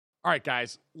All right,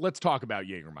 guys, let's talk about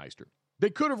Jägermeister. They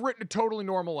could have written a totally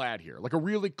normal ad here, like a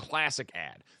really classic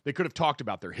ad. They could have talked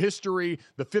about their history,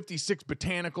 the 56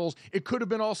 botanicals. It could have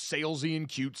been all salesy and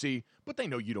cutesy, but they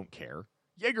know you don't care.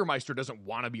 Jägermeister doesn't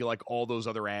want to be like all those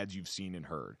other ads you've seen and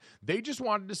heard. They just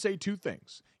wanted to say two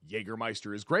things.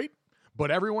 Jägermeister is great,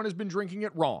 but everyone has been drinking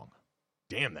it wrong.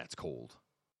 Damn, that's cold.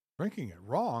 Drinking it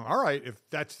wrong? All right, if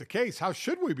that's the case, how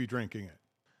should we be drinking it?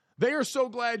 They are so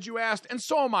glad you asked, and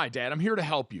so am I, Dad. I'm here to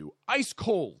help you. Ice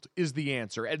cold is the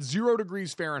answer, at 0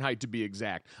 degrees Fahrenheit to be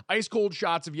exact. Ice cold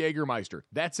shots of Jägermeister.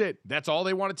 That's it. That's all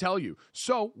they want to tell you.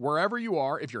 So, wherever you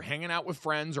are, if you're hanging out with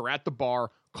friends or at the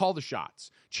bar, call the shots.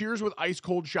 Cheers with ice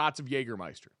cold shots of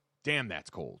Jägermeister. Damn,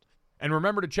 that's cold. And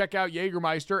remember to check out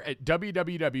Jägermeister at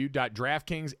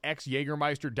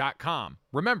www.draftkingsxjagermeister.com.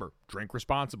 Remember, drink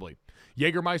responsibly.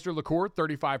 Jägermeister liqueur,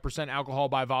 35% alcohol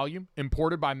by volume,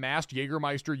 imported by Mast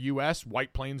Jägermeister US,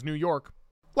 White Plains, New York.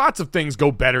 Lots of things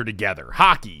go better together.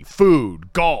 Hockey,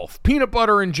 food, golf, peanut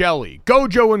butter and jelly,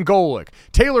 Gojo and Golic,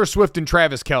 Taylor Swift and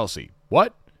Travis Kelce.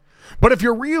 What? But if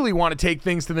you really want to take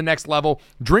things to the next level,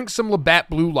 drink some Labatt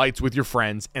Blue Lights with your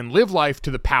friends and live life to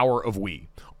the power of we.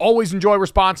 Always enjoy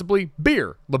responsibly.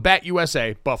 Beer, Labatt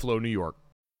USA, Buffalo, New York.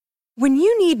 When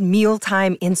you need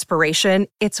mealtime inspiration,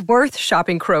 it's worth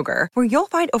shopping Kroger, where you'll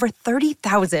find over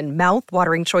 30,000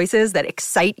 mouth-watering choices that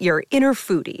excite your inner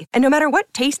foodie. And no matter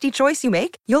what tasty choice you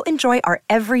make, you'll enjoy our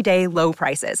everyday low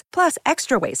prices, plus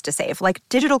extra ways to save, like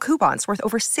digital coupons worth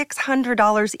over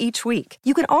 $600 each week.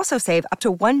 You can also save up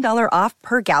to $1 off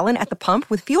per gallon at the pump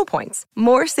with fuel points.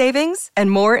 More savings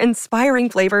and more inspiring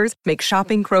flavors make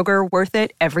shopping Kroger worth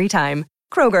it every time.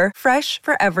 Kroger, fresh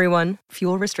for everyone.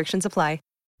 Fuel restrictions apply.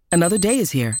 Another day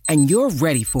is here, and you're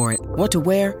ready for it. What to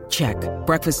wear? Check.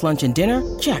 Breakfast, lunch, and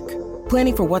dinner? Check.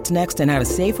 Planning for what's next and how to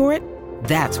save for it?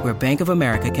 That's where Bank of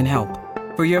America can help.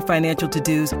 For your financial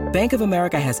to-dos, Bank of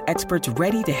America has experts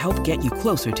ready to help get you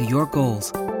closer to your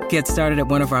goals. Get started at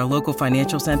one of our local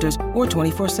financial centers or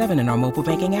 24/7 in our mobile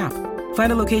banking app.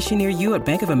 Find a location near you at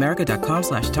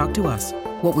bankofamerica.com/talktous.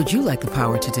 What would you like the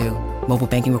power to do? Mobile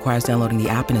banking requires downloading the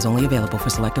app and is only available for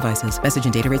select devices. Message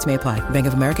and data rates may apply. Bank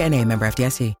of America N.A., member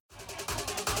FDIC.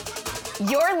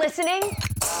 You're listening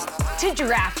to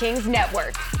DraftKings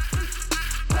Network.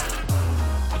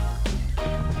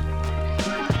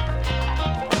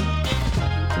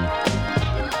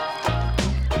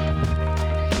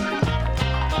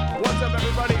 What's up,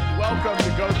 everybody? Welcome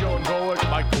to Gojo and Golic,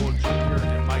 Mike Golic Jr.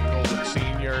 and Mike Golic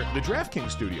Sr. The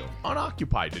DraftKings studio,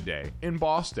 unoccupied today in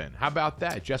Boston. How about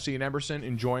that? Jesse and Emerson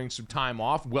enjoying some time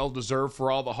off. Well-deserved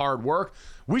for all the hard work.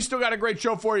 We still got a great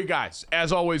show for you guys.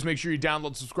 As always, make sure you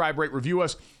download, subscribe, rate, review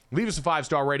us. Leave us a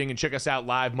 5-star rating and check us out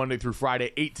live Monday through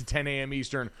Friday, 8 to 10 a.m.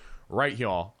 Eastern, right here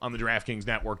on the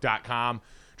DraftKingsNetwork.com.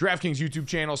 DraftKings YouTube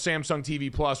channel, Samsung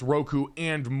TV Plus, Roku,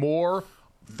 and more.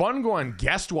 Fun going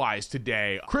guest-wise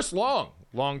today. Chris Long,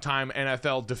 longtime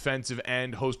NFL defensive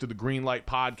end, host of the Green Light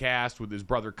podcast with his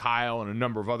brother Kyle and a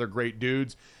number of other great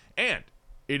dudes. And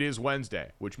it is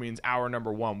Wednesday, which means hour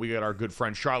number one. We got our good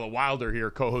friend Charlotte Wilder here,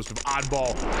 co-host of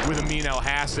Oddball with Amin El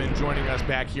Hassan, joining us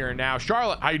back here and now.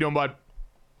 Charlotte, how you doing, bud?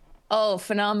 Oh,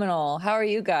 phenomenal. How are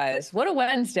you guys? What a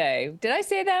Wednesday. Did I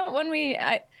say that when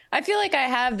I feel like I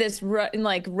have this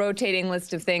rotating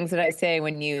list of things that I say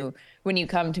when you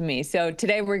come to me. So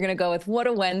today we're going to go with what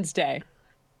a Wednesday.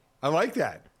 I like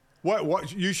that.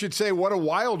 What you should say what a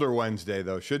Wilder Wednesday,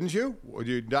 though, shouldn't you? Would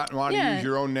you not want to use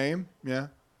your own name? Yeah.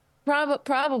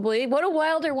 Probably. What a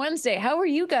Wilder Wednesday. How are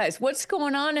you guys? What's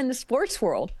going on in the sports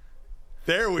world?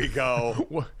 There we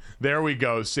go. There we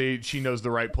go. See, she knows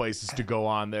the right places to go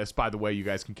on this. By the way, you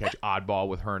guys can catch Oddball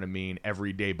with her and Amin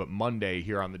every day but Monday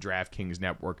here on the DraftKings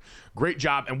Network. Great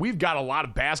job. And we've got a lot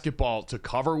of basketball to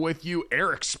cover with you.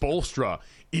 Eric Spoelstra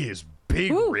is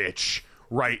big rich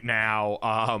right now.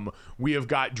 We have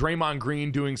got Draymond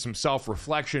Green doing some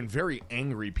self-reflection, very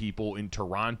angry people in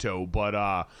Toronto,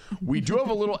 but we do have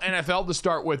a little NFL to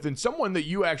start with, and someone that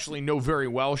you actually know very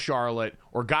well, Charlotte,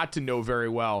 or got to know very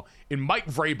well, in Mike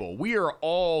Vrabel. We are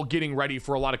all getting ready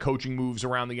for a lot of coaching moves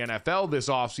around the NFL this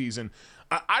offseason.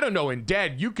 I don't know, and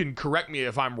Dad, you can correct me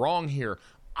if I'm wrong here.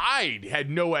 I had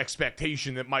no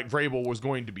expectation that Mike Vrabel was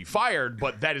going to be fired,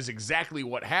 but that is exactly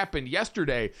what happened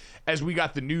yesterday as we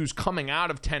got the news coming out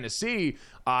of Tennessee.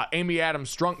 Amy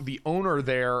Adams Strunk, the owner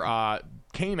there,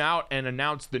 came out and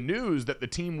announced the news that the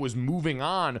team was moving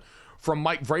on from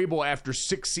Mike Vrabel after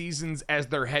 6 seasons as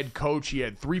their head coach. He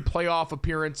had 3 playoff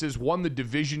appearances, won the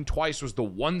division twice, was the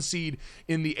 1 seed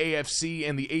in the AFC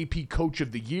and the AP Coach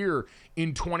of the Year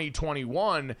in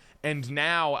 2021. And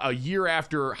now, a year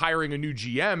after hiring a new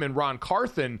GM and Ron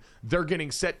Carthen, they're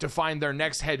getting set to find their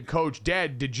next head coach.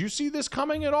 Dad, did you see this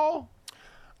coming at all?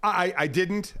 I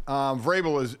didn't.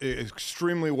 Vrabel is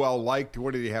extremely well liked.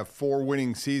 What did he have? 4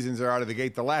 winning seasons are out of the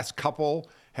gate. The last couple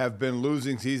have been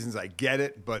losing seasons. I get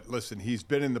it. But listen, he's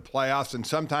been in the playoffs. And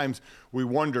sometimes we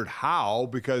wondered how,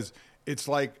 because it's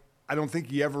like, I don't think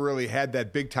he ever really had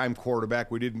that big-time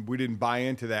quarterback. We didn't buy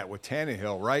into that with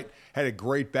Tannehill, right? Had a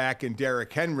great back in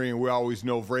Derrick Henry, and we always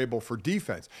know Vrabel for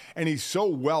defense. And he's so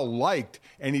well-liked,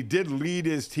 and he did lead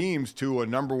his teams to a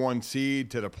number 1 seed,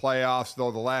 to the playoffs,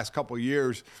 though the last couple of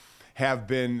years have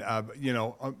been,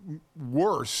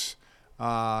 worse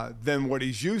than what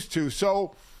he's used to.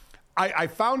 So I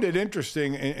found it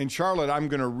interesting. And Charlotte, I'm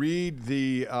going to read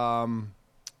the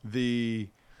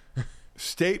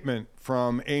statement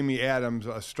from Amy Adams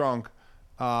Strunk,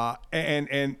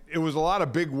 and it was a lot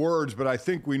of big words, but I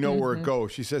think we know where it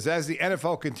goes. She says, as the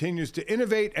NFL continues to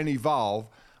innovate and evolve,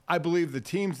 I believe the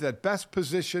teams that best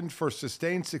positioned for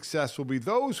sustained success will be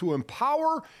those who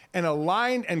empower an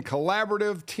aligned and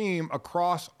collaborative team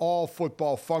across all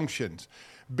football functions.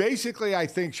 Basically, I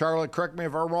think, Charlotte, correct me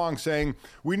if I'm wrong, saying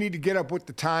we need to get up with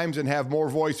the times and have more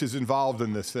voices involved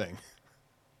in this thing.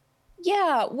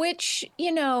 Yeah, which,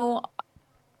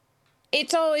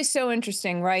 it's always so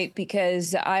interesting, right?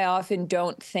 Because I often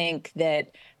don't think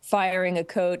that firing a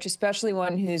coach, especially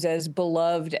one who's as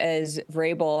beloved as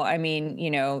Vrabel. I mean,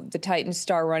 the Titans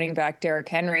star running back Derrick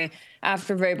Henry,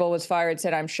 after Vrabel was fired,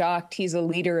 said, I'm shocked. He's a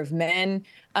leader of men.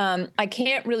 I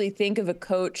can't really think of a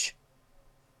coach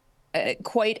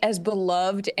quite as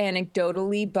beloved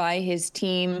anecdotally by his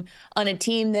team on a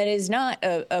team that is not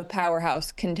a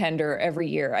powerhouse contender every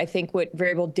year. I think what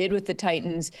Vrabel did with the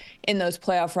Titans in those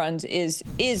playoff runs is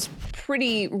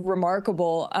pretty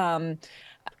remarkable.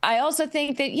 I also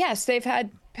think that, yes, they've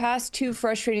had past 2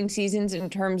 frustrating seasons in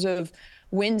terms of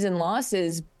wins and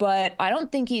losses, but I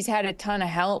don't think he's had a ton of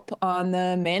help on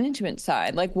the management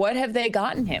side. Like, what have they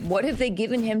gotten him? What have they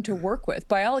given him to work with?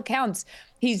 By all accounts,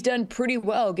 he's done pretty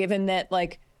well, given that,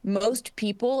 like, most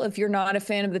people, if you're not a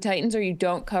fan of the Titans or you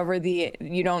don't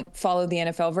follow the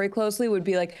NFL very closely, would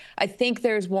be like, I think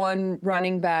there's one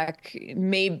running back,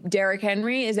 maybe Derrick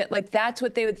Henry. Is it like, that's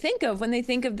what they would think of when they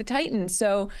think of the Titans?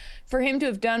 So for him to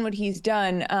have done what he's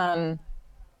done,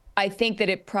 I think that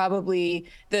it probably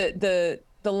the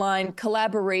line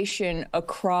collaboration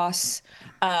across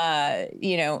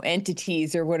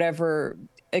entities or whatever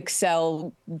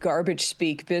Excel garbage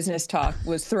speak business talk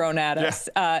was thrown at us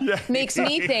makes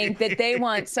me think that they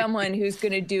want someone who's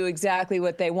going to do exactly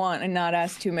what they want and not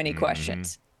ask too many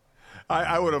questions.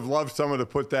 I would have loved someone to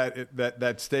put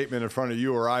that statement in front of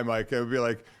you or I, Mike. It would be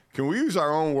like, can we use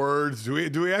our own words? Do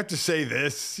we have to say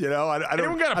this? I don't.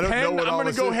 Anyone got a pen? I'm going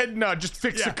to go ahead and just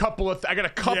fix a couple of. I got a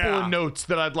couple of notes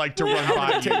that I'd like to run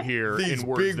by you here. These in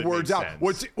words big that words make out.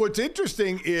 sense. What's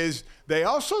interesting is they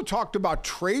also talked about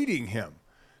trading him.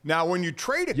 Now, when you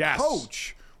trade a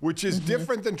coach, which is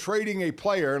different than trading a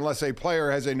player, unless a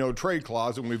player has a no trade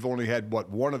clause, and we've only had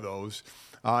one of those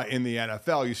in the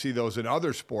NFL. You see those in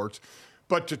other sports.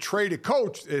 But to trade a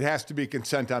coach, it has to be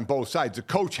consent on both sides. The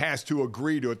coach has to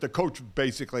agree to it. The coach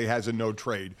basically has a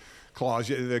no-trade clause.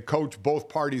 The coach, both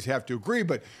parties have to agree.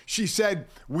 But she said,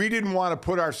 we didn't want to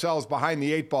put ourselves behind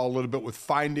the 8 ball a little bit with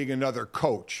finding another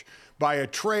coach. By a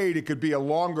trade, it could be a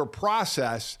longer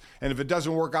process. And if it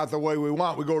doesn't work out the way we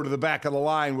want, we go to the back of the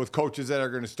line with coaches that are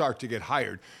going to start to get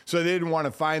hired. So they didn't want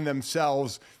to find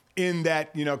themselves in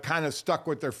that, kind of stuck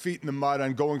with their feet in the mud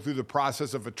on going through the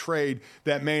process of a trade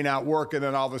that may not work, and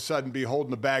then all of a sudden be holding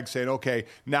the bag saying, okay,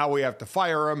 now we have to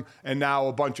fire him, and now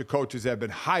a bunch of coaches have been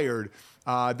hired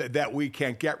that we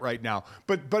can't get right now.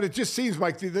 But it just seems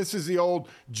like this is the old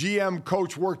GM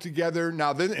coach work together.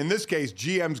 Now, in this case,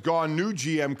 GM's gone, new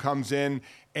GM comes in,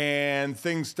 and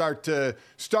things start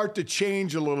to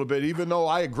change a little bit, even though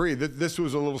I agree that this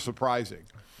was a little surprising.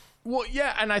 Well,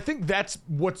 yeah, and I think that's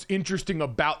what's interesting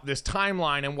about this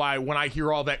timeline and why when I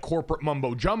hear all that corporate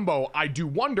mumbo-jumbo, I do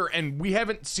wonder, and we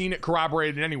haven't seen it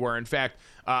corroborated anywhere. In fact,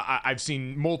 I've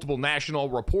seen multiple national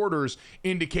reporters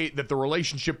indicate that the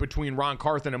relationship between Ron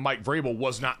Carthon and Mike Vrabel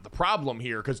was not the problem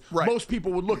here, because most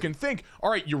people would look and think, all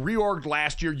right, you reorged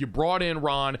last year, you brought in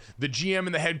Ron, the GM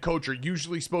and the head coach are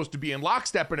usually supposed to be in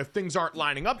lockstep, and if things aren't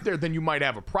lining up there, then you might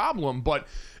have a problem. But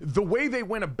the way they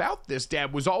went about this,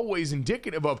 Dad, was always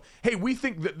indicative of, hey, we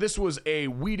think that this was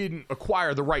we didn't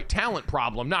acquire the right talent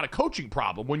problem, not a coaching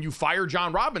problem. When you fire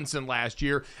John Robinson last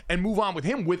year and move on with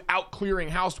him without clearing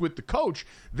house with the coach,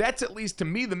 That's at least to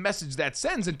me the message that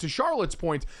sends. And to Charlotte's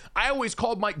point, I always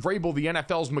called Mike Vrabel the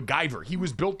NFL's MacGyver. He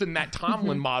was built in that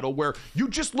Tomlin model where you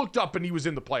just looked up and he was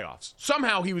in the playoffs.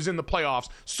 Somehow he was in the playoffs.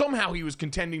 Somehow he was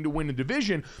contending to win a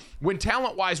division. When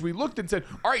talent-wise we looked and said,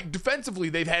 all right, defensively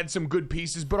they've had some good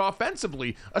pieces, but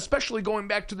offensively, especially going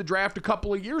back to the draft a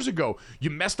couple of years ago, you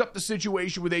messed up the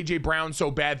situation with A.J. Brown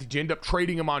so bad that you end up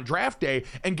trading him on draft day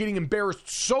and getting embarrassed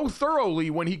so thoroughly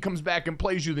when he comes back and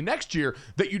plays you the next year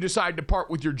that you decide to part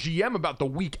with your GM about the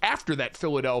week after that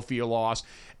Philadelphia loss.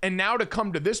 And now to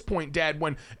come to this point, Dad,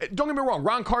 when, don't get me wrong,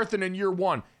 Ron Carthon in year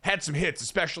one had some hits,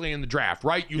 especially in the draft,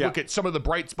 right? You look at some of the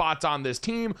bright spots on this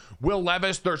team. Will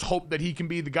Levis, there's hope that he can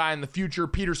be the guy in the future.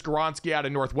 Peter Skoronski out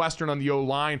of Northwestern on the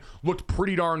O-line looked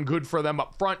pretty darn good for them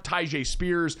up front. Tyjae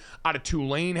Spears out of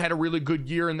Tulane had a really good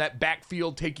year in that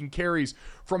backfield taking carries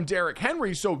from Derrick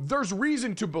Henry. So there's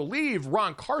reason to believe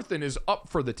Ron Carthon is up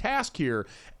for the task here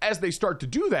as they start to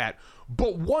do that.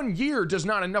 But 1 year does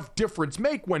not enough difference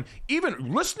make when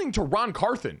even listening to Ron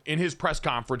Carthon in his press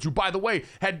conference, who, by the way,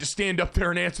 had to stand up there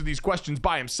and answer these questions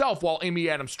by himself while Amy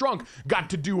Adams Strunk got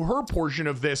to do her portion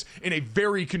of this in a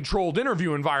very controlled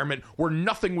interview environment where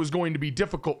nothing was going to be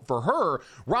difficult for her.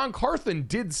 Ron Carthon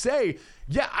did say,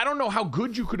 yeah, I don't know how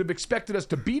good you could have expected us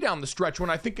to be down the stretch when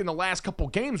I think in the last couple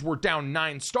games we're down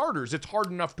 9 starters. It's hard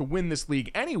enough to win this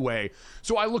league anyway.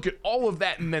 So I look at all of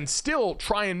that and then still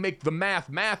try and make the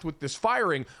math with this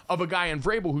firing of a guy in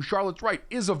Vrabel who, Charlotte's right,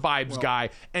 is a vibes guy.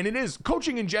 And it is,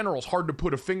 coaching in general is hard to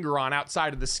put a finger on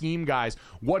outside of the scheme guys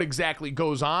what exactly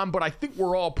goes on. But I think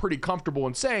we're all pretty comfortable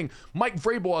in saying Mike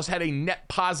Vrabel has had a net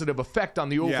positive effect on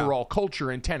the overall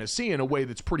culture in Tennessee in a way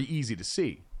that's pretty easy to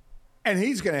see. And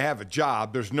he's going to have a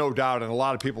job, there's no doubt, and a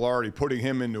lot of people are already putting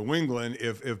him in New England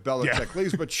if Belichick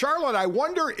leaves. But Charlotte, I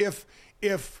wonder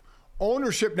if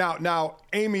ownership now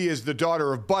Amy is the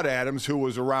daughter of Bud Adams, who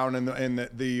was around in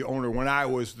the owner when I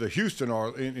was the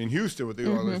in Houston with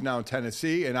the Oilers, now in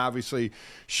Tennessee, and obviously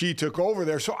she took over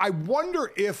there. So I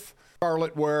wonder if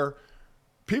Charlotte, where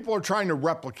people are trying to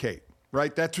replicate,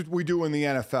 right? That's what we do in the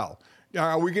NFL.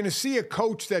 Are we going to see a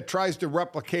coach that tries to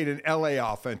replicate an LA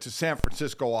offense, a San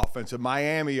Francisco offense, a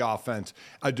Miami offense,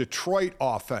 a Detroit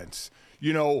offense?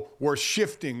 You know, we're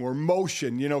shifting, we're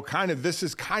motion, you know, this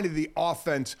is kind of the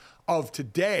offense of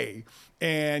today.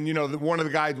 And, you know, one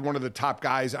of the top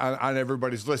guys on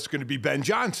everybody's list is going to be Ben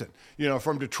Johnson, you know,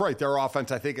 from Detroit. Their offense,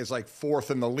 I think, is like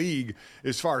 4th in the league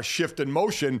as far as shift and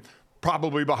motion,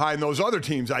 probably behind those other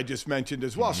teams I just mentioned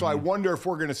as well. Mm-hmm. So I wonder if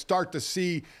we're going to start to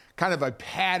see kind of a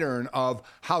pattern of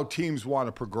how teams want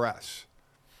to progress.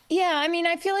 Yeah, I mean,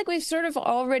 I feel like we've sort of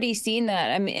already seen that.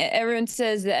 I mean, everyone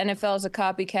says the NFL is a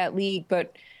copycat league,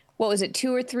 but what was it,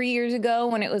 2 or 3 years ago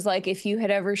when it was like if you had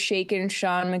ever shaken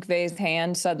Sean McVay's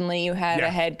hand, suddenly you had a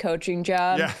head coaching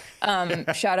job.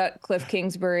 Yeah. Shout out Cliff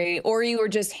Kingsbury. Or you were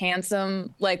just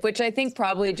handsome, like, which I think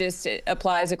probably just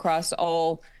applies across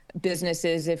all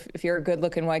businesses. If you're a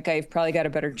good-looking white guy, you've probably got a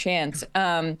better chance.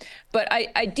 But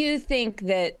I do think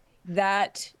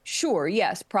that sure,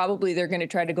 yes, probably they're going to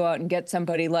try to go out and get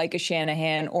somebody like a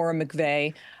Shanahan or a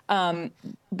McVay.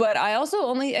 But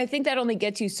I think that only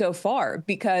gets you so far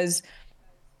because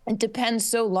it depends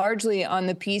so largely on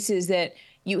the pieces that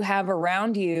you have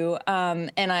around you.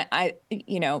 And I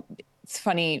you know, it's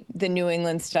funny, the New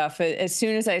England stuff. As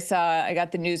soon as I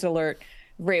got the news alert,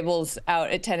 Vrabel's out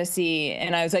at Tennessee,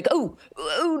 and I was like, oh,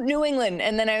 New England.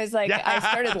 And then I was like, I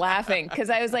started laughing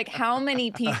because I was like, how many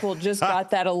people just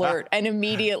got that alert and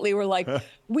immediately were like,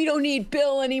 we don't need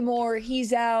Bill anymore,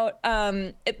 he's out.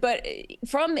 But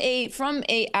from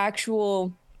a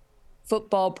actual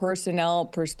football personnel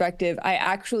perspective, I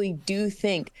actually do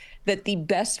think that the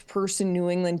best person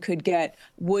New England could get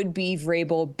would be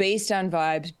Vrabel, based on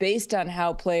vibes, based on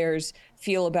how players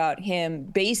feel about him,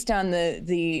 based on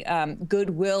the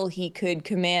goodwill he could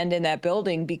command in that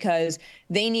building, because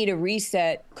they need a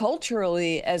reset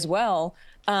culturally as well.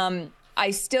 I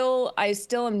still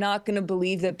am not going to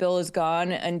believe that Bill is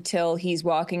gone until he's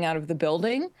walking out of the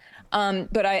building.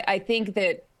 But I think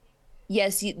that,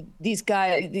 yes,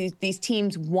 these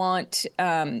teams want,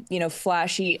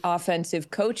 flashy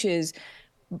offensive coaches,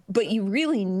 but you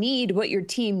really need what your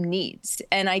team needs.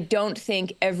 And I don't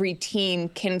think every team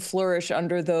can flourish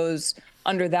under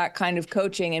that kind of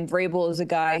coaching. And Vrabel is a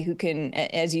guy who can,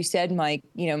 as you said, Mike,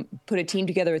 put a team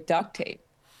together with duct tape.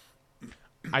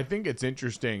 I think it's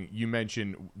interesting you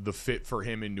mentioned the fit for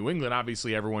him in New England.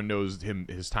 Obviously, everyone knows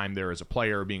his time there as a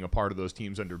player, being a part of those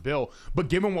teams under Bill. But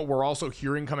given what we're also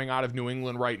hearing coming out of New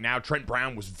England right now, Trent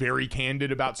Brown was very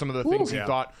candid about some of the things he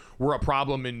thought were a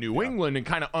problem in New England and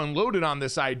kind of unloaded on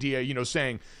this idea,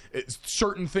 saying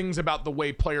certain things about the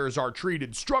way players are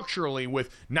treated structurally, with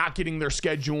not getting their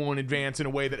schedule in advance in a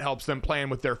way that helps them plan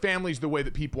with their families the way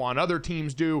that people on other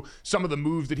teams do, some of the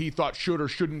moves that he thought should or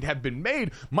shouldn't have been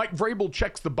made. Mike Vrabel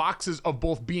checks the boxes of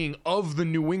both being of the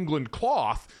New England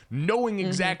cloth, knowing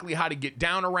exactly how to get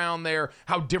down around there,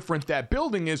 how different that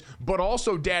building is, but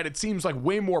also, Dad, it seems like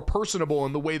way more personable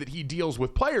in the way that he deals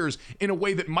with players in a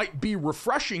way that might be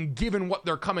refreshing given what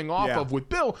they're coming off of with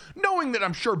Bill, knowing that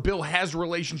I'm sure Bill has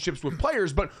relationships with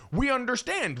players, but we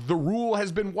understand the rule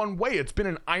has been one way. It's been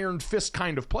an iron fist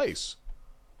kind of place.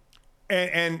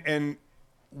 And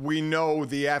we know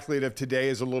the athlete of today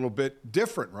is a little bit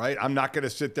different, right? I'm not going to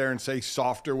sit there and say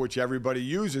softer, which everybody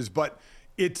uses, but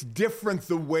it's different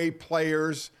the way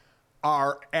players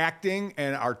are acting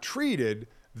and are treated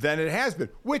than it has been,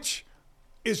 which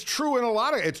is true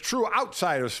in it's true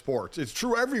outside of sports. It's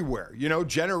true everywhere.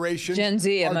 Generations Gen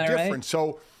Z, are different.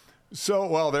 Right? So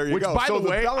well, there you go. By so the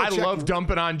way, I Belichick... love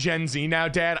dumping on Gen Z now,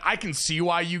 Dad. I can see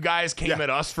why you guys came at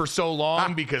us for so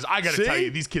long, because I got to tell you,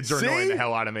 these kids are annoying the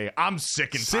hell out of me. I'm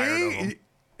sick and tired of them.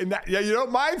 You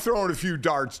don't mind throwing a few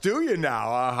darts, do you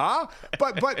now?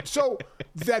 But so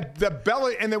that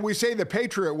the and then we say the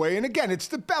Patriot way, and again, it's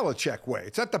the Belichick way.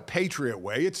 It's not the Patriot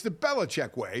way. It's the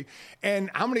Belichick way. And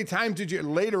how many times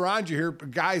later on did you hear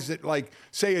guys that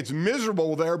say it's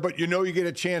miserable there, but you get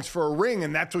a chance for a ring,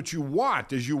 and that's what you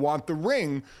want, is you want the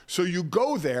ring, so you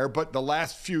go there. But the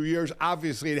last few years,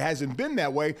 obviously, it hasn't been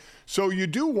that way. So you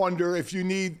do wonder if you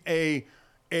need an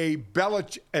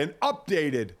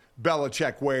updated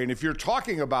Belichick way. And if you're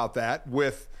talking about that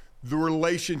with the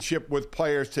relationship with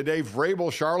players today,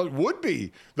 Vrabel, Charlotte would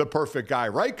be the perfect guy,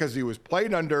 right? Because he was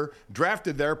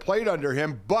drafted there, played under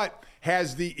him, but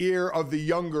has the ear of the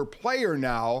younger player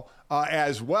now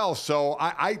as well. So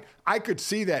I could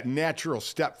see that natural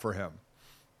step for him.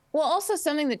 Well, also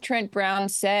something that Trent Brown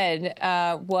said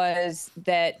was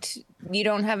that you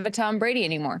don't have a Tom Brady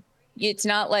anymore. It's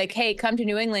not like, hey, come to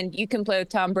New England, you can play with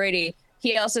Tom Brady.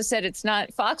 He also said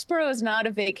Foxborough is not a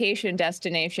vacation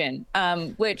destination,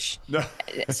 which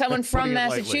someone from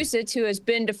Massachusetts who has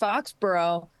been to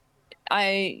Foxborough,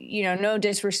 no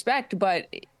disrespect, but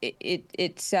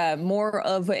it's more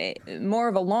of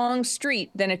a long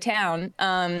street than a town.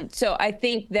 So I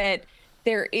think that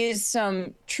there is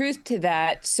some truth to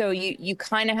that. So you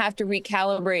kind of have to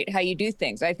recalibrate how you do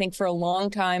things. I think for a long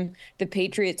time, the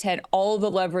Patriots had all the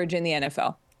leverage in the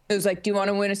NFL. It was like, do you want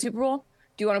to win a Super Bowl?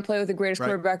 Do you want to play with the greatest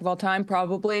quarterback of all time?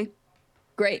 Probably.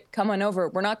 Great. Come on over.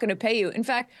 We're not going to pay you. In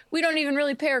fact, we don't even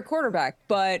really pay our quarterback,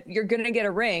 but you're going to get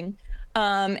a ring.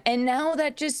 And now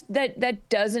that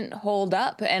doesn't hold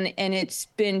up. And it's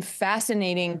been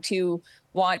fascinating to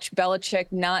watch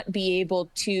Belichick not be able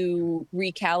to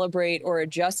recalibrate or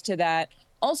adjust to that.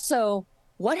 Also,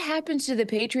 what happens to the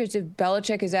Patriots if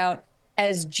Belichick is out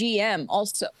as GM?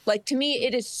 Also, to me,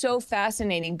 it is so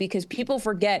fascinating because people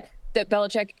forget that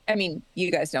Belichick,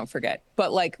 you guys don't forget,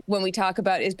 but when we talk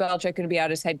about, is Belichick going to be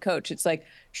out as head coach? It's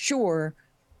sure,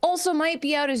 also might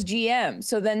be out as GM.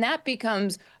 So then that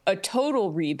becomes a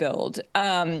total rebuild.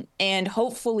 And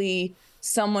hopefully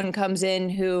someone comes in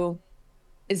who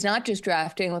is not just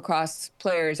drafting lacrosse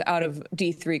players out of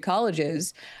D3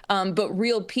 colleges, but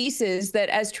real pieces that,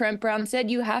 as Trent Brown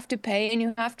said, you have to pay and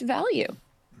you have to value.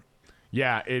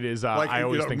 Yeah, it is. I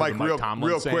always think of the Mike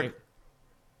Tomlin saying.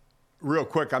 Real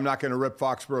quick, I'm not going to rip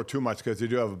Foxborough too much because they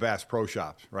do have a Bass Pro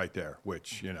Shops right there,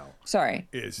 which, Sorry.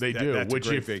 That's a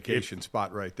great vacation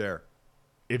spot right there.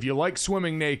 If you like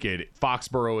swimming naked,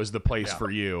 Foxborough is the place for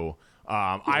you.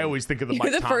 I always think of the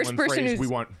Mike Tomlin phrase. We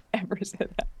want ever said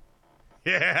that.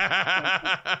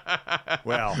 Yeah.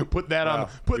 Well, put that on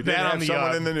the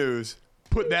someone in the news.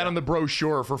 Put that on the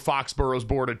brochure for Foxborough's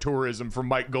Board of Tourism from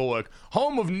Mike Golick,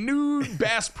 home of nude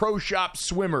Bass Pro Shop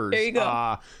swimmers. There you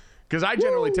go. Because I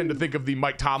generally tend to think of the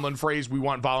Mike Tomlin phrase, we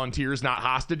want volunteers, not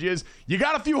hostages. You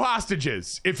got a few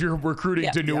hostages if you're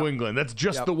recruiting to New England. That's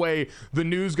just the way the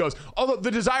news goes. Although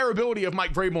the desirability of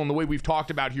Mike Vrabel and the way we've talked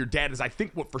about here, Dad, is I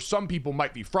think what for some people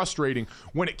might be frustrating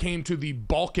when it came to the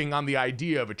balking on the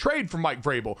idea of a trade for Mike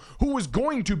Vrabel, who was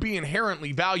going to be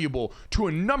inherently valuable to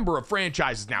a number of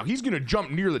franchises. Now, he's going to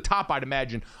jump near the top, I'd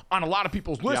imagine, on a lot of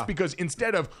people's list because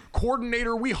instead of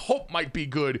coordinator we hope might be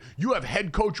good, you have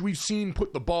head coach we've seen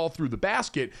put the ball through through the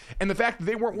basket. And the fact that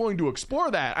they weren't willing to explore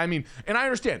that, I mean, and I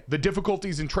understand the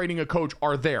difficulties in trading a coach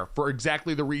are there for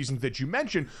exactly the reasons that you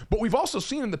mentioned, but we've also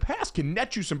seen in the past can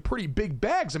net you some pretty big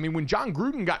bags. I mean, when John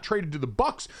Gruden got traded to the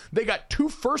Bucks, they got 2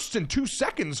 firsts and 2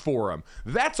 seconds for him.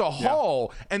 That's a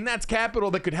haul, and that's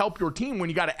capital that could help your team when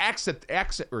you got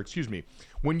to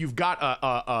when you've got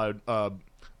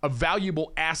a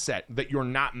valuable asset that you're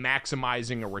not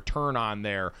maximizing a return on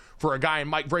there for a guy in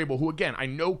Mike Vrabel, who, again, I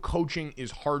know coaching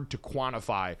is hard to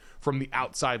quantify from the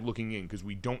outside looking in because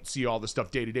we don't see all the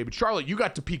stuff day to day. But Charlotte, you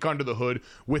got to peek under the hood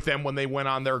with them when they went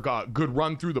on their good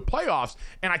run through the playoffs.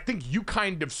 And I think you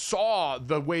kind of saw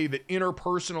the way that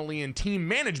interpersonally and team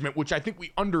management, which I think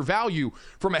we undervalue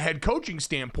from a head coaching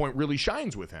standpoint, really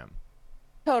shines with him.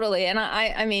 Totally. And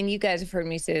I mean, you guys have heard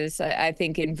me say this. I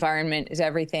think environment is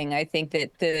everything. I think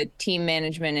that the team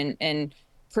management and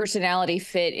personality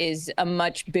fit is a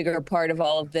much bigger part of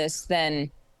all of this than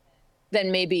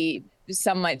maybe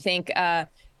some might think.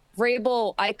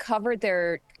 Vrabel, I covered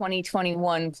their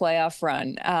 2021 playoff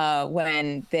run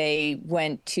when they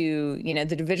went to,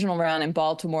 the divisional round in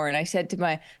Baltimore. And I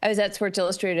was at Sports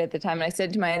Illustrated at the time, and I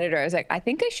said to my editor, I was like, I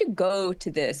think I should go to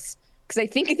this because I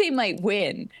think they might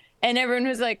win. And everyone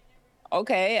was like,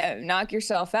 okay, knock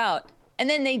yourself out. And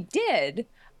then they did.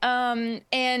 And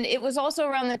it was also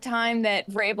around the time that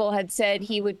Vrabel had said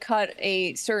he would cut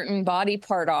a certain body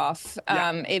part off,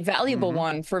 a valuable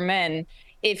one for men,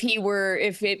 if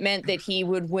it meant that he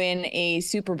would win a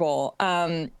Super Bowl.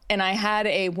 And I had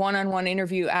a one-on-one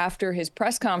interview after his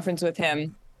press conference with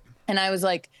him. And I was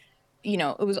like, it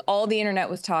was all the internet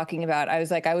was talking about. I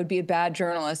was like, I would be a bad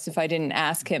journalist if I didn't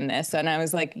ask him this. And I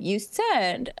was like, you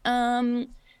said that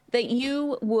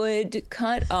you would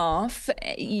cut off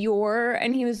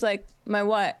and he was like, my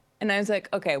what? And I was like,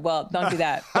 okay, well, don't do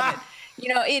that. But,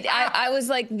 I was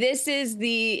like,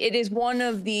 it is one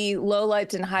of the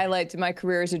lowlights and highlights of my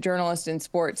career as a journalist in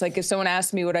sports. Like if someone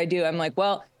asks me what I do, I'm like,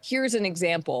 well, here's an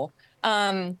example.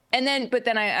 But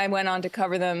then I went on to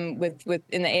cover them with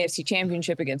in the AFC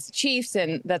Championship against the Chiefs,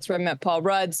 and that's where I met Paul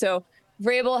Rudd. So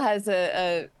Vrabel has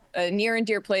a near and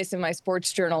dear place in my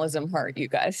sports journalism heart, you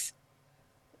guys.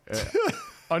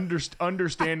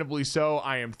 Understandably so.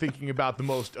 I am thinking about the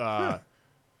most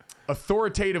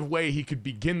authoritative way he could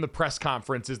begin the press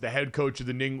conference as the head coach of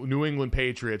the New England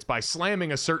Patriots by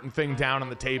slamming a certain thing down on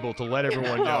the table to let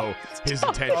everyone know his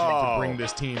intention to bring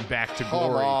this team back to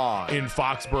glory in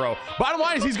Foxborough. Bottom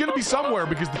line is he's going to be somewhere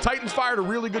because the Titans fired a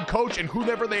really good coach, and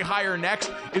whoever they hire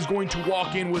next is going to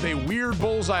walk in with a weird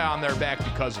bullseye on their back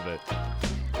because of it.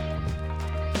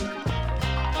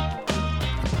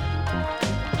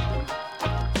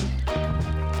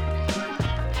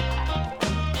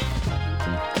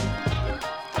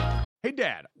 Hey,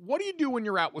 Dad, what do you do when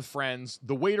you're out with friends?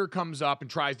 The waiter comes up and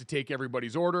tries to take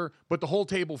everybody's order, but the whole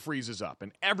table freezes up,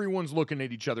 and everyone's looking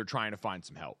at each other trying to find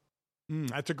some help.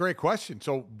 That's a great question.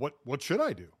 So what should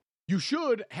I do? You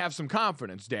should have some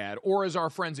confidence, Dad, or as our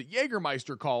friends at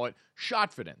Jägermeister call it,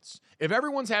 shotfidence. If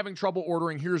everyone's having trouble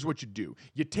ordering, here's what you do.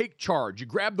 You take charge. You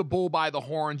grab the bull by the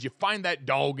horns. You find that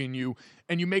dog in you,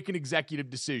 and you make an executive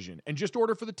decision. And just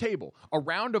order for the table a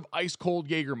round of ice-cold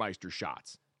Jägermeister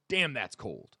shots. Damn, that's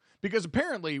cold. Because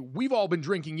apparently, we've all been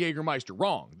drinking Jägermeister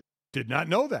wrong. Did not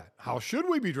know that. How should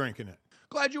we be drinking it?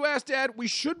 Glad you asked, Dad. We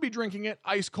should be drinking it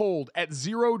ice cold at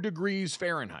 0 degrees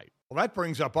Fahrenheit. Well, that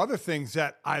brings up other things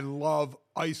that I love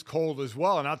ice cold as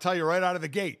well. And I'll tell you right out of the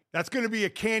gate, that's going to be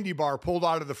a candy bar pulled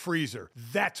out of the freezer.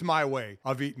 That's my way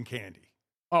of eating candy.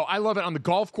 Oh, I love it. On the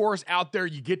golf course out there,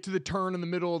 you get to the turn in the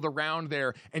middle of the round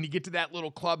there, and you get to that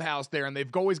little clubhouse there, and they've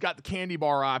always got the candy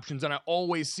bar options, and I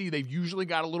always see they've usually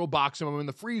got a little box of them in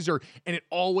the freezer, and it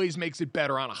always makes it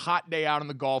better on a hot day out on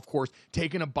the golf course,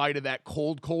 taking a bite of that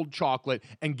cold, cold chocolate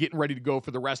and getting ready to go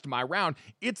for the rest of my round.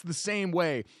 It's the same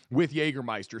way with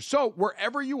Jägermeister. So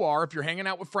wherever you are, if you're hanging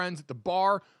out with friends at the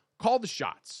bar, call the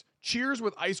shots. Cheers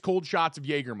with ice-cold shots of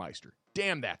Jägermeister.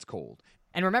 Damn, that's cold.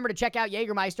 And remember to check out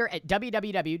Jägermeister at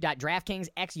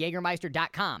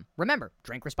www.draftkingsxjagermeister.com. Remember,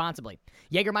 drink responsibly.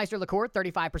 Jägermeister liqueur,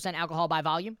 35% alcohol by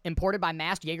volume, imported by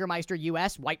Mast Jägermeister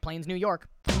US, White Plains, New York.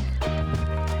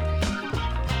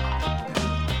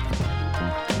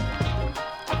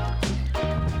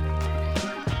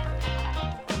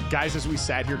 Guys, as we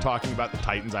sat here talking about the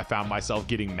Titans, I found myself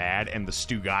getting mad, and the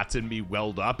Stugats in me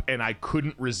welled up, and I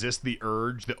couldn't resist the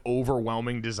urge, the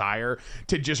overwhelming desire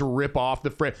to just rip off the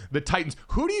Titans.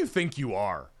 Who do you think you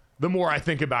are? the more I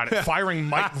think about it. Firing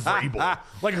Mike Vrabel.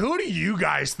 Like, who do you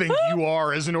guys think you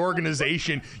are as an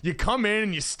organization? You come in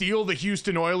and you steal the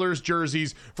Houston Oilers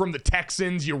jerseys from the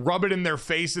Texans, you rub it in their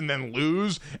face and then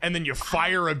lose, and then you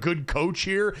fire a good coach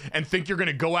here and think you're going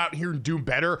to go out here and do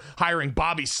better, hiring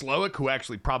Bobby Slowick, who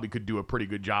actually probably could do a pretty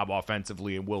good job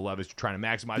offensively, and Will Levis trying to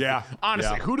maximize. Yeah. But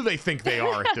honestly, who do they think they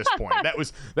are at this point? That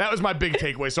was my big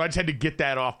takeaway, so I just had to get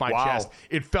that off my chest.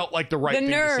 It felt like the right thing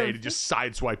to say, to just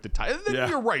sideswipe the title.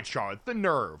 You're right, Charlotte. The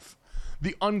nerve.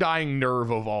 The undying nerve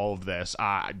of all of this.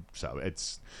 So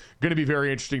it's going to be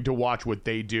very interesting to watch what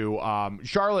they do.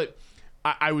 Charlotte,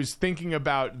 I was thinking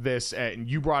about this, and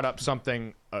you brought up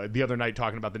something the other night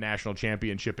talking about the national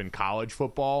championship in college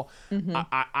football. Mm-hmm.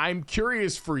 I'm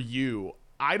curious for you.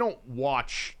 I don't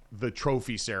watch the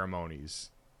trophy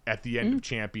ceremonies at the end of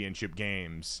championship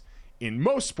games in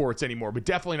most sports anymore, but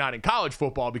definitely not in college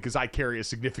football, because I carry a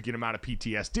significant amount of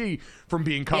PTSD from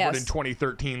being covered in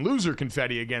 2013 loser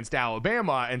confetti against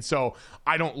Alabama. And so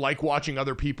I don't like watching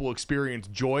other people experience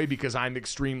joy because I'm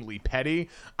extremely petty.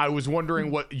 I was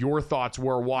wondering what your thoughts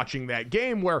were watching that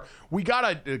game, where we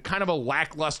got a kind of a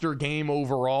lackluster game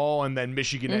overall, and then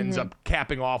Michigan ends up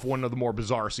capping off one of the more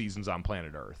bizarre seasons on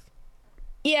planet Earth.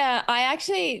 Yeah,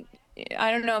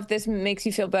 I don't know if this makes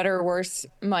you feel better or worse,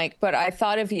 Mike, but I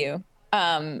thought of you.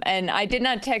 And I did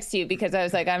not text you because I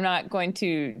was like, I'm not going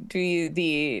to do you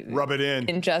the rub it in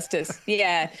injustice.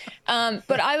 Yeah.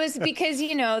 But I was, because,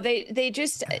 they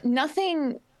just,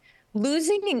 nothing,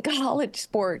 losing in college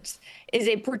sports is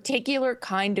a particular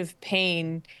kind of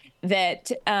pain that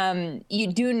you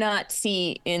do not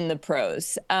see in the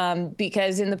pros,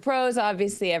 because in the pros,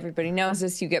 obviously everybody knows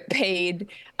this, you get paid.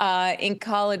 In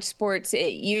college sports,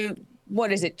 what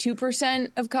is it,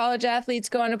 2% of college athletes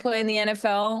go on to play in the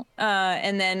NFL,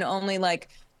 and then only like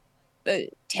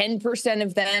 10%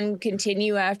 of them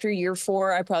continue after year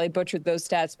 4. I probably butchered those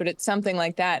stats, but it's something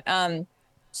like that.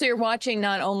 So you're watching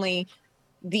not only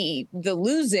the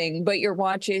losing, but you're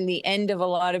watching the end of a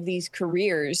lot of these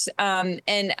careers. And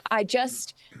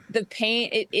the pain,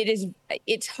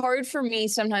 it's hard for me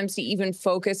sometimes to even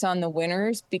focus on the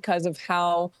winners because of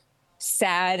how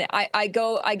sad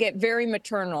I get very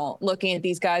maternal looking at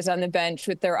these guys on the bench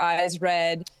with their eyes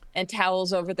red and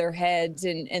towels over their heads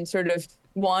and sort of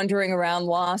wandering around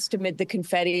lost amid the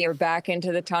confetti or back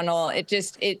into the tunnel.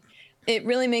 It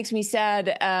really makes me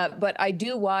sad, but I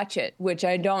do watch it, which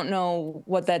I don't know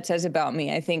what that says about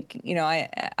me. I think,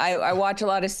 I watch a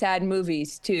lot of sad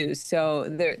movies too, so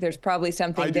there's probably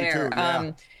something there.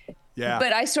 Too, yeah.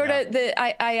 But I sort of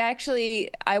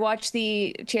I watch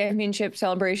the championship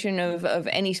celebration of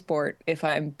any sport. If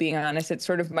I'm being honest, it's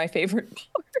sort of my favorite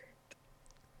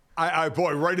part.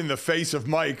 Boy, right in the face of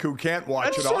Mike, who can't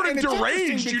watch it all. That's sort of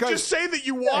deranged. You just say that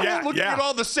you watch looking at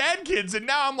all the sad kids, and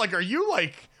now I'm like, are you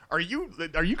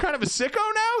kind of a sicko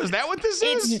now? Is that what this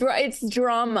is? It's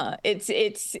drama.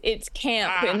 It's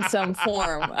camp in some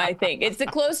form. I think it's the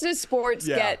closest sports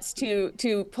gets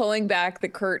to pulling back the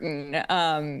curtain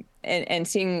and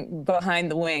seeing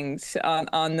behind the wings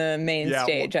on the main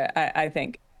stage. I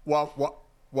think.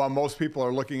 While most people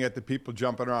are looking at the people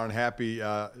jumping around happy,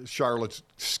 Charlotte's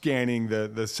scanning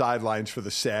the sidelines for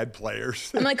the sad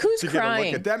players. I'm like, who's to crying? Get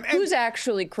a look at them. Who's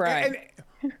actually crying?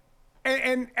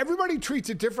 And everybody treats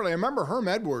it differently. I remember Herm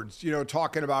Edwards,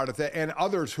 talking about it, and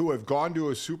others who have gone to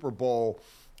a Super Bowl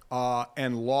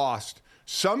and lost.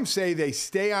 Some say they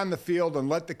stay on the field and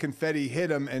let the confetti hit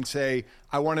them and say,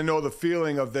 I want to know the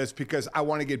feeling of this because I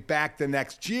want to get back the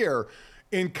next year.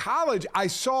 In college, I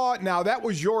saw, now that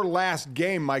was your last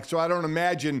game, Mike, so I don't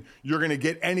imagine you're going to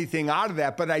get anything out of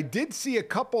that. But I did see a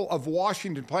couple of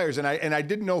Washington players, and I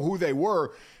didn't know who they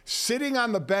were, sitting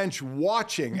on the bench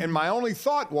watching. And my only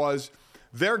thought was,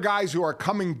 they're guys who are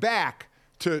coming back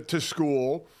to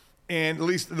school, and at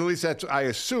least that's I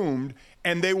assumed,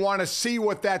 and they want to see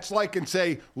what that's like and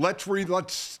say, let's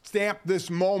stamp this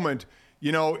moment,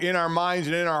 in our minds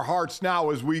and in our hearts now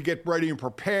as we get ready and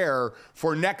prepare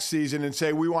for next season and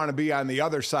say we want to be on the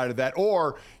other side of that,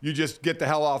 or you just get the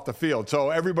hell off the field.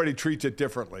 So everybody treats it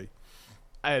differently.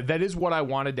 That is what I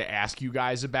wanted to ask you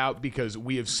guys about, because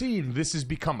we have seen this has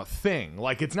become a thing.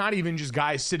 Like, it's not even just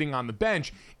guys sitting on the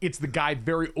bench. It's the guy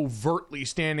very overtly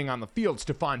standing on the field.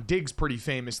 Stephon Diggs pretty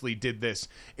famously did this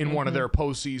in one of their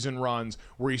postseason runs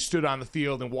where he stood on the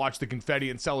field and watched the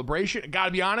confetti and celebration. Got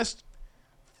to be honest,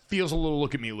 feels a little,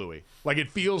 look at me, Louie. Like,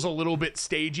 it feels a little bit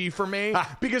stagey for me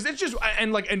because it's just,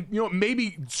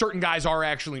 maybe certain guys are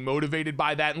actually motivated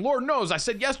by that. And Lord knows, I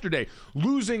said yesterday,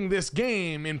 losing this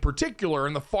game in particular,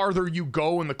 and the farther you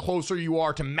go and the closer you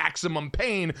are to maximum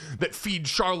pain that feeds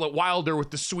Charlotte Wilder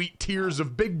with the sweet tears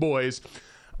of big boys,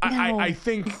 I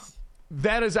think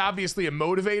that is obviously a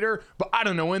motivator, but I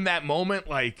don't know, in that moment,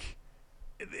 like,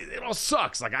 it all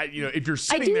sucks. Like, if you're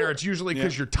sitting there, it's usually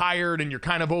because you're tired and you're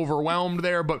kind of overwhelmed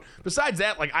there. But besides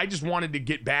that, like, I just wanted to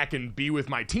get back and be with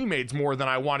my teammates more than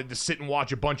I wanted to sit and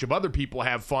watch a bunch of other people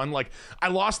have fun. Like, I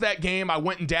lost that game. I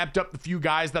went and dapped up the few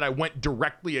guys that I went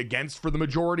directly against for the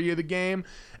majority of the game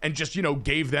and just,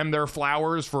 gave them their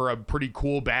flowers for a pretty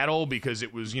cool battle because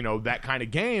it was, that kind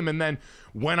of game, and then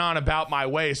went on about my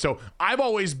way. So I've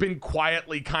always been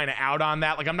quietly kind of out on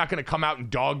that. Like, I'm not going to come out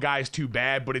and dog guys too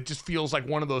bad, but it just feels like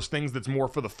one of those things that's more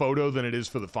for the photo than it is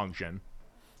for the function.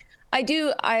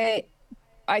 I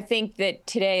think that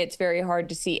today it's very hard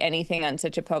to see anything on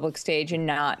such a public stage and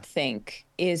not think,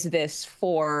 is this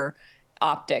for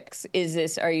optics? Is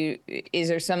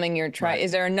there something you're trying? Right.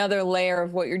 Is there another layer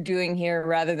of what you're doing here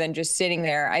rather than just sitting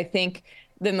there? I think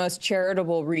the most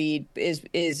charitable read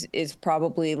is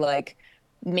probably like,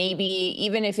 maybe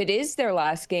even if it is their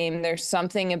last game, there's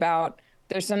something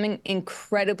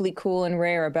incredibly cool and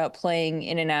rare about playing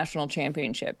in a national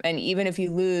championship. And even if you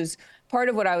lose, part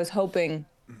of what I was hoping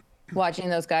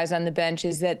watching those guys on the bench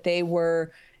is that they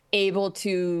were able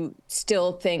to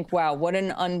still think, wow, what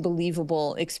an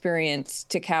unbelievable experience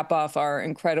to cap off our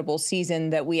incredible season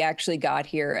that we actually got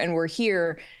here. And we're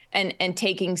here and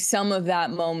taking some of that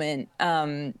moment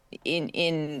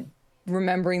in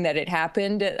remembering that it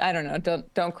happened. I don't know.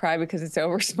 Don't cry because it's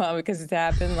over. Smile because it's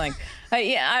happened. Like,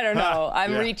 I don't know.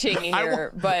 I'm reaching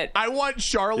here, but I want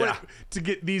Charlotte to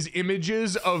get these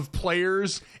images of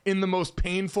players in the most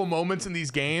painful moments in these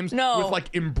games with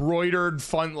like embroidered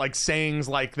fun, like sayings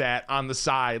like that on the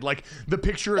side. Like the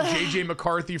picture of JJ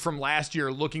McCarthy from last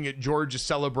year looking at Georgia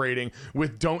celebrating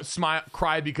with "Don't smile,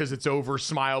 cry because it's over.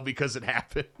 Smile because it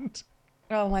happened."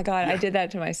 Oh my God, I did that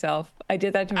to myself. I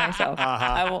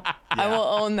will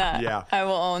own that. Yeah. I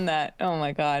will own that. Oh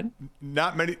my God.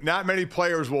 Not many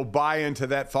players will buy into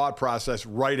that thought process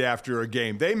right after a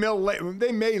game. They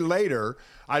may later.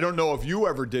 I don't know if you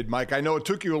ever did, Mike. I know it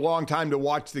took you a long time to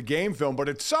watch the game film, but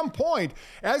at some point,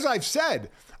 as I've said,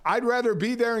 I'd rather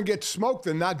be there and get smoked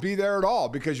than not be there at all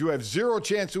because you have zero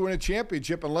chance to win a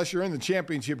championship unless you're in the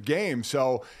championship game.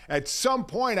 So at some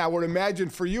point, I would imagine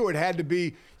for you it had to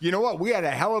be, you know what, we had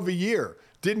a hell of a year.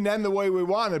 Didn't end the way we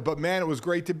wanted, but man, it was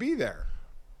great to be there.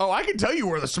 Oh, I can tell you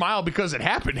where the smile because it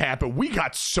happened. We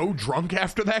got so drunk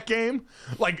after that game.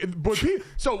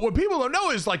 So what people don't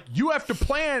know is like you have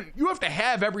to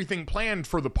have everything planned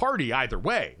for the party either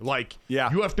way. Like you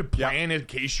have to plan in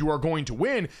case you are going to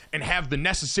win and have the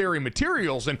necessary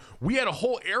materials. And we had a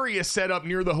whole area set up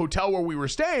near the hotel where we were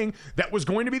staying that was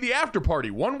going to be the after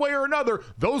party. One way or another,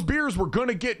 those beers were going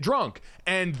to get drunk.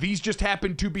 And these just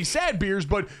happened to be sad beers,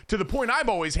 but to the point I've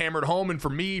always hammered home, and for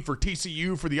me, for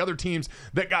TCU, for the other teams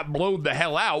that got blowed the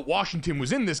hell out, Washington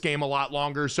was in this game a lot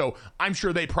longer, so I'm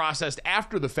sure they processed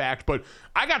after the fact, but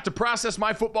I got to process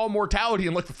my football mortality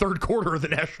in like the third quarter of the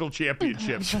national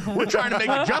championship. We're trying to make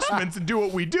adjustments and do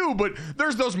what we do, but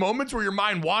there's those moments where your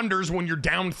mind wanders when you're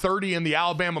down 30 and the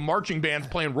Alabama marching band's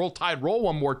playing Roll Tide Roll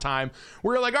one more time,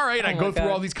 where you're like, all right, I go through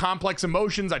all these complex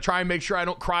emotions, I try and make sure I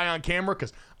don't cry on camera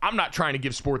because I'm not trying to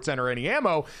give SportsCenter any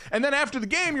ammo, and then after the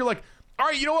game, you're like, all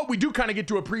right, you know what? We do kind of get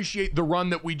to appreciate the run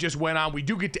that we just went on. We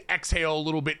do get to exhale a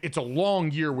little bit. It's a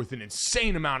long year with an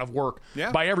insane amount of work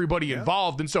by everybody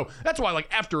involved. And so that's why, like,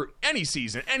 after any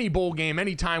season, any bowl game,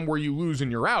 any time where you lose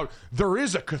and you're out, there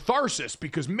is a catharsis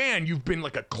because, man, you've been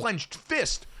like a clenched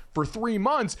fist for 3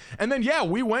 months. And then,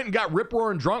 we went and got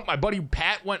rip-roaring drunk. My buddy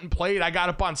Pat went and played. I got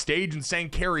up on stage and sang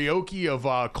karaoke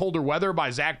of Colder Weather by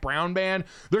Zach Brown Band.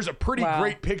 There's a pretty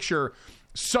great picture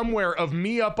somewhere of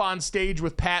me up on stage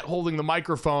with Pat holding the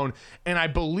microphone, and I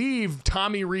believe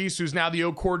Tommy Reese, who's now the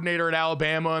O coordinator at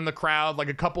Alabama, in the crowd, like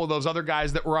a couple of those other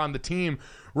guys that were on the team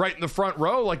right in the front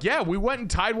row. Like, we went and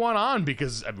tied one on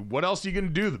because, I mean, what else are you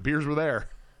going to do? The beers were there.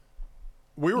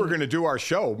 We were going to do our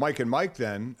show, Mike and Mike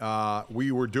then.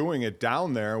 We were doing it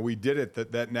down there. We did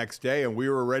it that next day, and we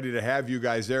were ready to have you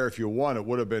guys there if you won. It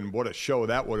would have been, what a show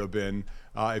that would have been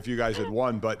if you guys had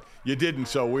won, but you didn't,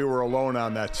 so we were alone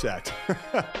on that set.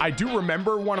 I do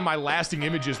remember one of my lasting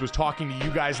images was talking to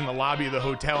you guys in the lobby of the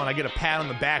hotel, and I get a pat on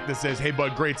the back that says, "Hey,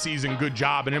 bud, great season, good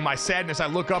job." And in my sadness, I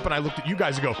look up and I looked at you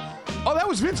guys and go, "Oh, that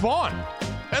was Vince Vaughn.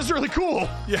 That's really cool."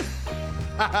 Yeah.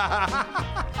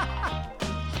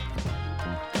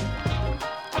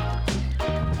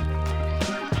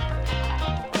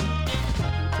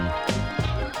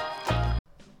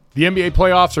 The NBA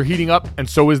playoffs are heating up, and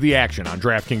so is the action on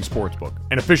DraftKings Sportsbook,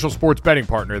 an official sports betting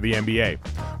partner of the NBA.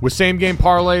 With same-game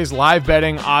parlays, live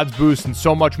betting, odds boosts, and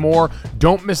so much more,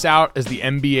 don't miss out as the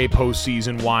NBA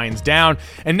postseason winds down.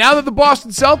 And now that the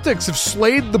Boston Celtics have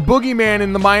slayed the boogeyman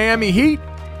in the Miami Heat,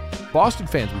 Boston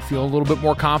fans, we feel a little bit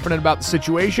more confident about the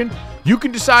situation? You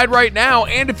can decide right now,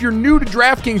 and if you're new to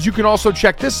DraftKings, you can also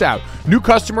check this out. New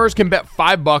customers can bet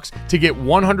 $5 to get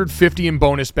 $150 in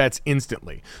bonus bets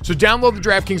instantly. So download the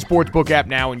DraftKings Sportsbook app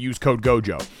now and use code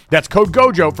GOJO. That's code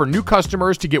GOJO for new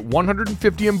customers to get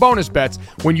 $150 in bonus bets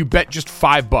when you bet just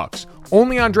 $5.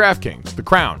 Only on DraftKings. The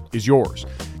crown is yours.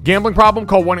 Gambling problem?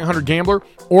 Call 1-800-GAMBLER.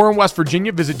 Or in West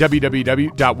Virginia, visit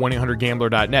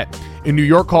www.1800gambler.net. In New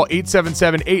York, call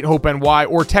 877-8-HOPE-NY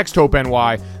or text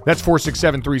HOPE-NY. That's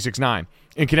 467-369.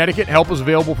 In Connecticut, help is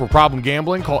available for problem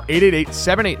gambling. Call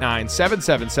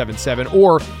 888-789-7777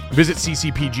 or visit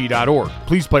ccpg.org.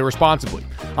 Please play responsibly.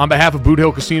 On behalf of Boot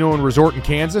Hill Casino and Resort in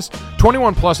Kansas,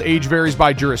 21 plus, age varies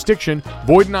by jurisdiction,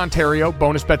 void in Ontario.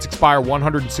 Bonus bets expire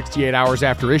 168 hours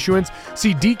after issuance.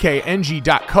 See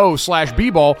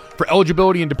dkng.co/bball for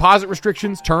eligibility and deposit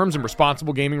restrictions, terms, and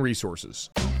responsible gaming resources.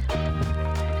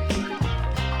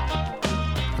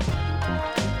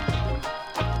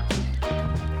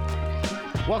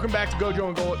 Welcome back to Gojo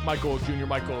and Golick. Mike Golick Jr.,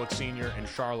 Mike Golick Sr., and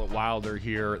Charlotte Wilder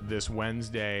here this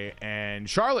Wednesday. And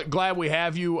Charlotte, glad we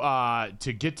have you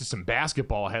to get to some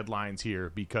basketball headlines here,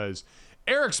 because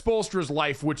Eric Spoelstra's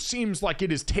life, which seems like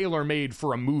it is tailor-made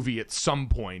for a movie at some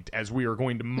point, as we are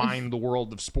going to mine the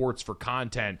world of sports for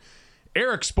content,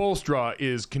 Eric Spoelstra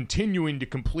is continuing to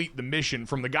complete the mission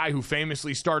from the guy who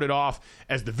famously started off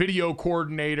as the video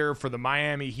coordinator for the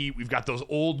Miami Heat. We've got those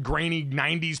old grainy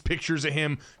 90s pictures of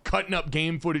him cutting up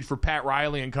game footage for Pat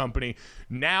Riley and company.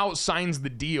 Now signs the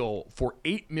deal for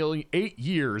 8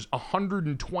 years,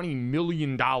 $120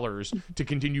 million to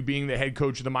continue being the head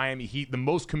coach of the Miami Heat, the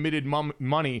most committed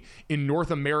money in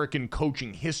North American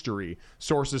coaching history,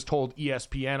 sources told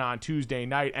ESPN on Tuesday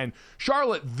night. And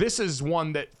Charlotte, this is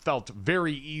one that felt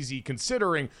very easy,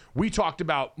 considering we talked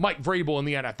about Mike Vrabel in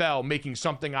the NFL making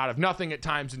something out of nothing at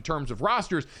times in terms of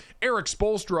rosters. Eric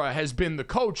Spoelstra has been the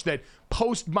coach that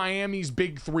post Miami's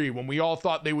big three, when we all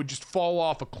thought they would just fall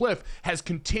off a cliff, has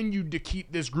continued to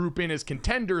keep this group in as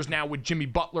contenders now, with Jimmy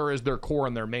Butler as their core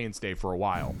and their mainstay for a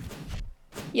while.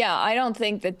 Yeah, I don't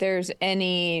think that there's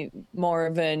any more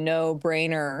of a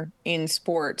no-brainer in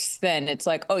sports than it's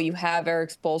like, oh, you have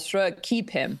Eric Spoelstra, keep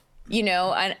him. You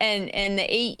know, and the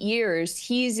 8 years,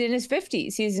 he's in his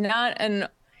 50s. He's not an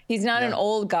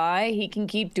old guy. He can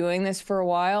keep doing this for a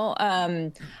while.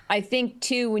 I think,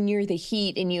 too, when you're the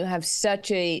Heat and you have such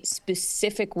a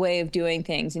specific way of doing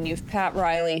things, and you have Pat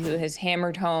Riley, who has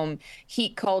hammered home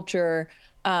Heat culture.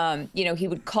 He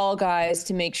would call guys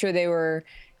to make sure they were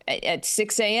at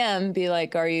 6 a.m., be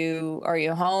like, are you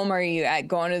home? Are you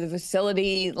going to the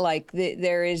facility? Like,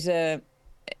 there is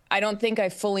I don't think I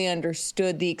fully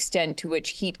understood the extent to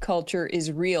which Heat culture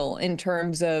is real in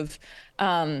terms of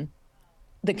the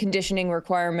conditioning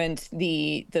requirements,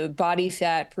 the body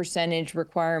fat percentage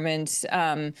requirements,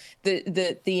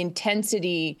 the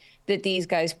intensity that these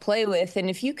guys play with. And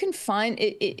if you can find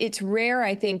it's rare,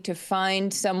 I think, to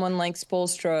find someone like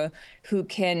Spoelstra who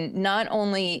can not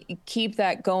only keep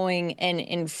that going and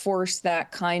enforce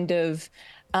that kind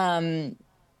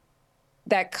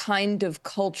of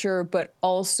culture, but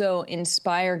also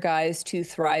inspire guys to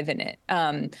thrive in it.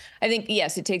 I think,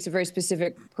 yes, it takes a very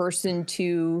specific person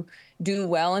to do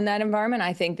well in that environment.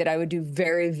 I think that I would do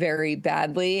very, very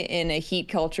badly in a Heat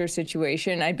culture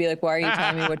situation. I'd be like, why are you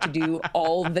telling me what to do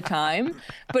all the time?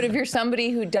 But if you're somebody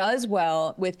who does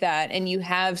well with that, and you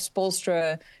have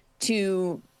Spoelstra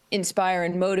to inspire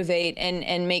and motivate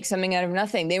and make something out of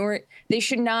nothing. They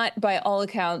should not, by all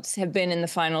accounts, have been in the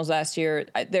finals last year.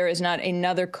 There is not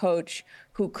another coach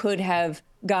who could have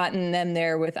gotten them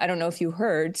there with, I don't know if you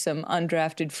heard, some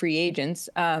undrafted free agents.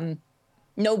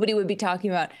 Nobody would be talking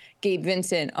about Gabe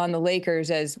Vincent on the Lakers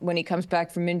as, when he comes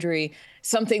back from injury,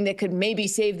 something that could maybe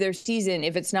save their season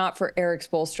if it's not for Eric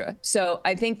Spoelstra. So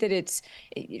I think that it's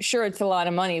a lot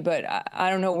of money, but I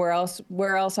don't know where else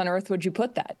on earth would you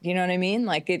put that? You know what I mean?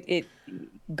 Like it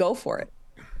go for it.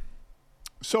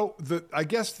 So I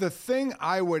guess the thing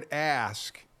I would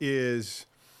ask is,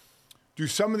 do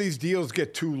some of these deals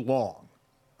get too long?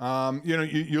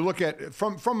 You look at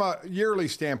from a yearly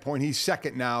standpoint, he's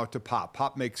second now to Pop.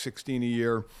 Pop makes 16 a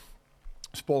year.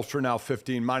 Spoelstra now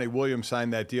 15. Monty Williams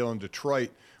signed that deal in Detroit,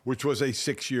 which was a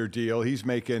 6-year deal. He's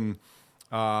making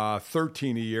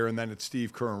 13 a year, and then it's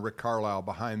Steve Kerr and Rick Carlisle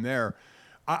behind there.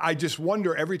 I just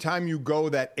wonder, every time you go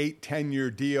that 8-10-year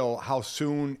deal, how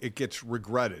soon it gets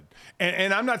regretted.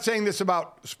 And I'm not saying this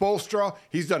about Spoelstra.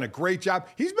 He's done a great job.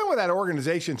 He's been with that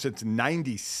organization since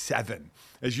 97.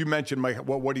 As you mentioned, Mike,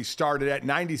 what he started at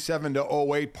 97 to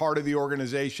 08, part of the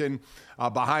organization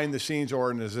behind the scenes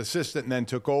or as assistant, and then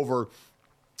took over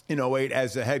in 08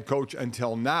 as the head coach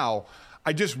until now.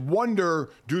 I just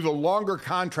wonder, do the longer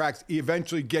contracts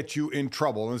eventually get you in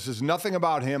trouble? And this is nothing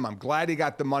about him. I'm glad he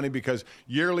got the money because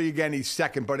yearly, again, he's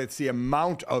second, but it's the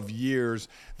amount of years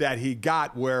that he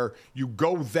got where you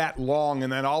go that long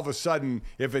and then all of a sudden,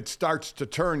 if it starts to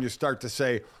turn, you start to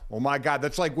say, oh, my God,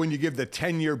 that's like when you give the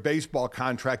 10-year baseball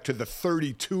contract to the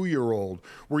 32-year-old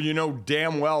where you know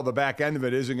damn well the back end of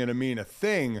it isn't going to mean a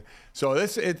thing. So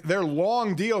they're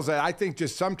long deals that I think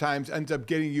just sometimes ends up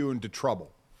getting you into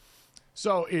trouble.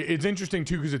 So it's interesting,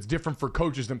 too, because it's different for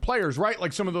coaches than players, right?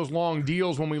 Like some of those long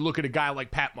deals when we look at a guy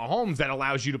like Pat Mahomes that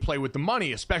allows you to play with the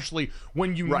money, especially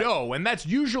when you know. And that's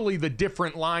usually the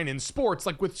different line in sports.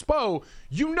 Like with Spo,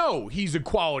 you know he's a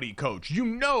quality coach. You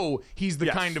know he's the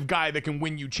kind of guy that can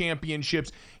win you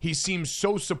championships. He seems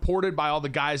so supported by all the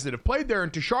guys that have played there.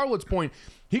 And to Charlotte's point,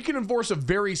 he can enforce a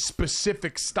very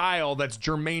specific style that's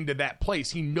germane to that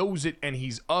place. He knows it and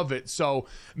he's of it. So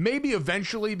maybe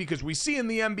eventually, because we see in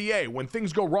the NBA, when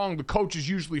things go wrong, the coach is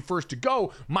usually first to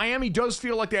go. Miami does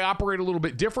feel like they operate a little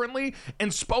bit differently, and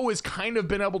Spo has kind of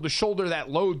been able to shoulder that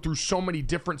load through so many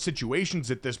different situations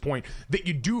at this point that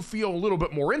you do feel a little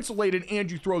bit more insulated,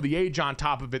 and you throw the age on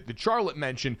top of it that Charlotte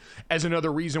mentioned as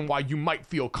another reason why you might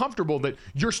feel comfortable that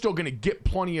you're still going to get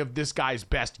plenty of this guy's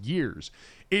best years.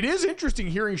 It is interesting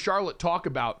hearing Charlotte talk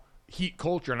about Heat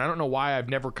culture, and I don't know why I've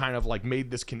never kind of like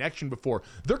made this connection before.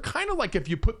 They're kind of like if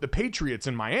you put the Patriots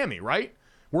in Miami, right?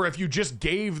 Where if you just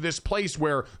gave this place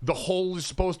where the whole is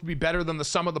supposed to be better than the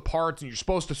sum of the parts and you're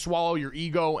supposed to swallow your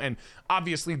ego, and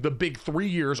obviously the big 3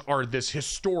 years are this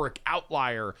historic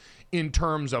outlier in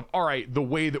terms of, all right, the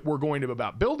way that we're going to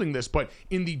about building this. But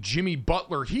in the Jimmy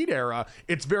Butler Heat era,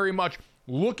 it's very much,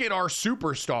 look at our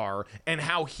superstar and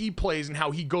how he plays and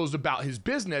how he goes about his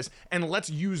business, and let's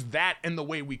use that and the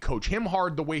way we coach him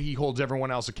hard, the way he holds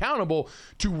everyone else accountable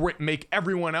to make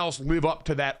everyone else live up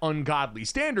to that ungodly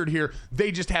standard here.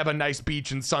 They just have a nice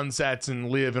beach and sunsets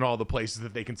and live in all the places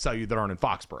that they can sell you that aren't in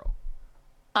Foxborough.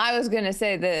 I was going to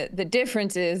say the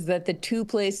difference is that the two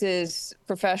places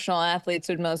professional athletes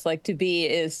would most like to be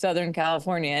is Southern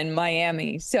California and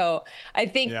Miami. So I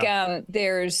think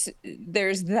there's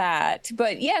that.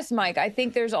 But yes, Mike, I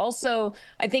think there's also,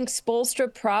 I think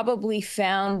Spoelstra probably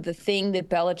found the thing that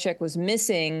Belichick was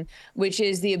missing, which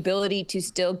is the ability to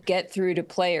still get through to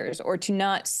players or to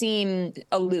not seem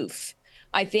aloof.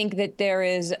 I think that there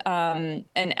is an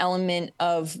element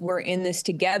of we're in this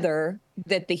together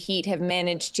that the Heat have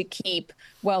managed to keep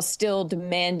while still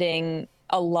demanding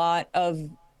a lot of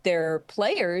their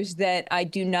players that I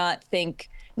do not think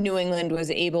New England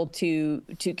was able to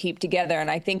keep together.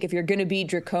 And I think if you're going to be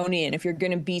draconian, if you're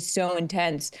going to be so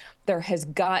intense, there has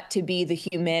got to be the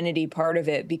humanity part of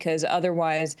it, because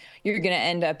otherwise you're going to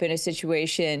end up in a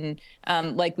situation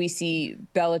like we see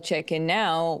Belichick in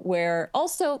now, where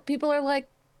also people are like,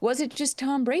 was it just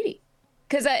Tom Brady?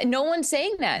 Because no one's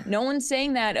saying that. No one's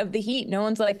saying that of the Heat. No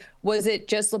one's like, was it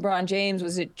just LeBron James?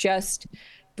 Was it just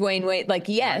Dwayne Wade? Like,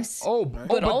 yes.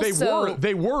 But also,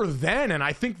 they were then, and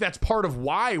I think that's part of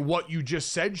why what you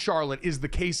just said, Charlotte, is the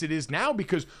case it is now,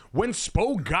 because when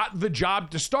Spo got the job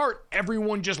to start,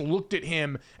 everyone just looked at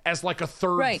him as like a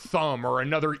third thumb or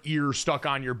another ear stuck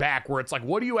on your back, where it's like,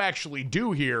 what do you actually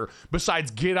do here besides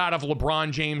get out of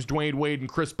LeBron James, Dwayne Wade, and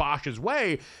Chris Bosh's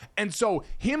way? And so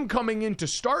him coming in to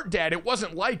start, Dad, it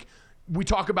wasn't like we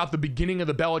talk about the beginning of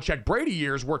the Belichick-Brady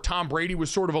years where Tom Brady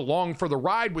was sort of along for the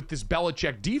ride with this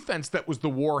Belichick defense that was the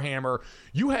Warhammer.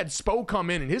 You had Spo come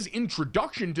in, and his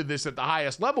introduction to this at the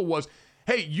highest level was,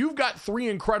 hey, you've got three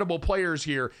incredible players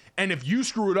here, and if you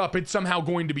screw it up, it's somehow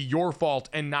going to be your fault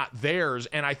and not theirs.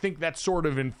 And I think that sort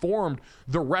of informed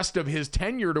the rest of his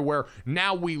tenure to where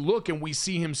now we look and we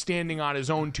see him standing on his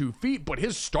own 2 feet, but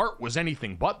his start was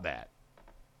anything but that.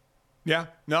 Yeah.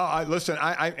 No, listen,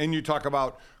 and you talk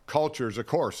about cultures, of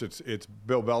course, it's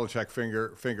Bill Belichick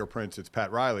fingerprints, it's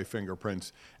Pat Riley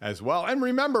fingerprints as well. And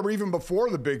remember, even before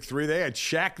the big three, they had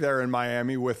Shaq there in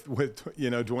Miami with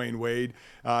Dwayne Wade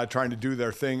trying to do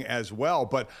their thing as well.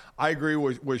 But I agree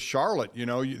with Charlotte.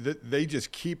 They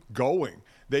just keep going.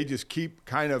 They just keep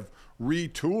kind of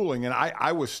retooling. And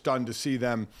I was stunned to see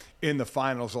them in the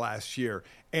finals last year.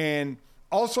 And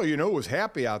also, who was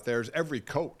happy out there is every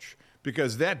coach,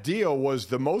 because that deal was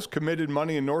the most committed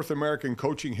money in North American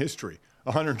coaching history,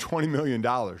 $120 million,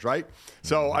 right?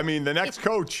 So, I mean, the next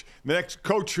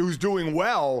coach who's doing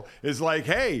well is like,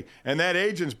 hey, and that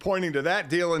agent's pointing to that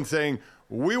deal and saying,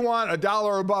 we want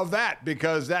 $1 above that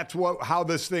because that's how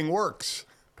this thing works.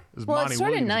 This is Monty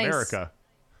Williams, nice. America.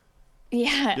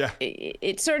 Yeah.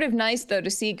 It's sort of nice, though,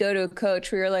 to see go to a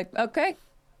coach where you're like, okay,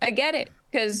 I get it,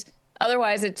 because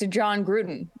otherwise, it's a John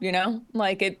Gruden,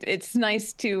 Like, it's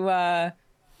nice to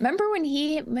Remember when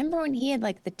he had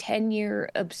like the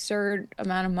 10-year absurd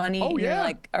amount of money? Oh, yeah.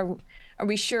 Like, are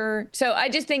we sure? So I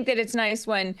just think that it's nice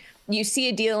when you see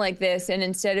a deal like this, and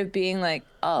instead of being like,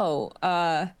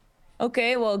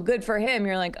 okay, well, good for him,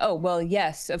 you're like, oh, well,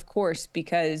 yes, of course,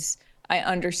 because I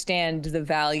understand the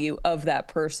value of that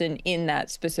person in that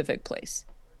specific place.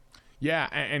 Yeah,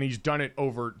 and he's done it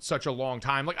over such a long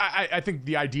time. Like, I think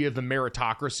the idea of the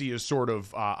meritocracy is sort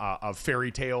of a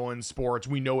fairy tale in sports.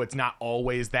 We know it's not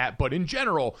always that, but in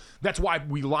general, that's why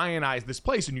we lionize this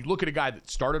place. And you look at a guy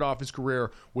that started off his career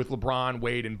with LeBron,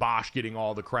 Wade, and Bosh getting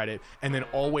all the credit, and then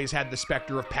always had the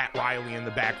specter of Pat Riley in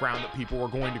the background that people were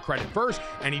going to credit first,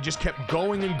 and he just kept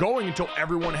going and going until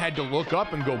everyone had to look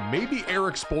up and go, maybe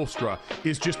Eric Spoelstra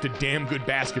is just a damn good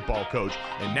basketball coach,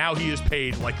 and now he is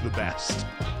paid like the best.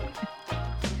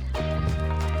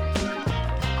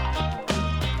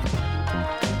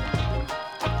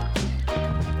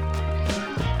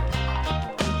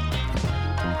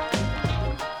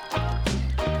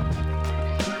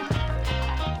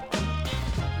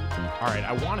 All right,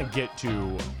 I want to get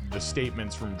to the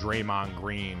statements from Draymond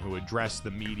Green, who addressed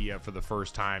the media for the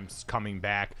first time coming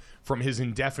back from his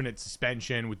indefinite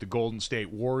suspension with the Golden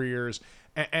State Warriors.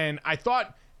 And I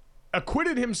thought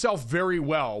acquitted himself very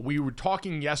well. We were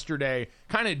talking yesterday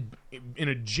kind of in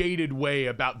a jaded way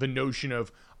about the notion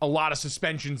of a lot of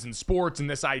suspensions in sports and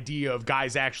this idea of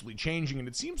guys actually changing. And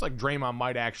it seems like Draymond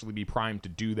might actually be primed to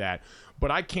do that.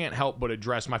 But I can't help but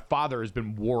address, my father has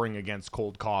been warring against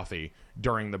cold coffee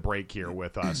during the break here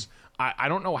with us. I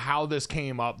don't know how this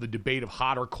came up, the debate of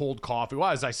hot or cold coffee. Well,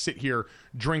 as I sit here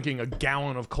drinking a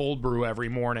gallon of cold brew every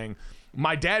morning,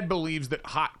 my dad believes that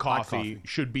hot coffee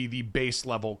should be the base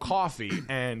level coffee.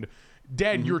 And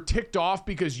Dad, you're ticked off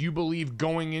because you believe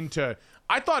going into,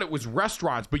 I thought it was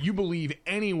restaurants, but you believe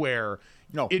anywhere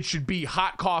it should be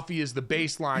hot coffee is the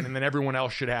baseline and then everyone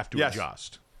else should have to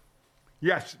adjust.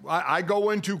 Yes, I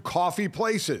go into coffee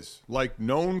places, like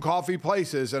known coffee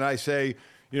places, and I say,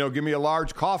 give me a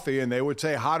large coffee, and they would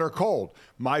say hot or cold.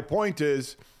 My point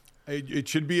is, it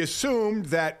should be assumed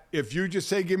that if you just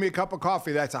say, give me a cup of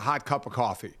coffee, that's a hot cup of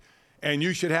coffee. And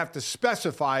you should have to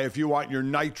specify if you want your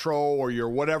nitro or your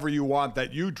whatever you want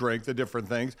that you drink, the different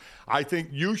things. I think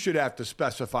you should have to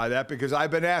specify that because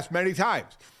I've been asked many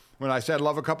times when I said,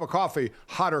 love a cup of coffee,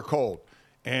 hot or cold.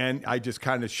 And I just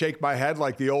kind of shake my head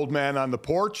like the old man on the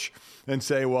porch and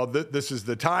say, well, this is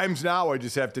the times now. I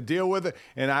just have to deal with it.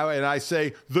 And I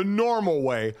say the normal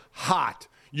way, hot,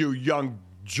 you young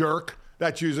jerk.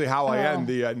 That's usually how I end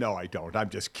the, no, I don't. I'm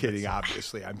just kidding,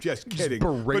 obviously. I'm just kidding.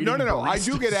 But no. I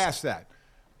do get asked that.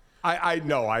 I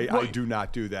do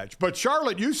not do that. But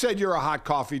Charlotte, you said you're a hot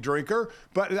coffee drinker.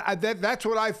 But that's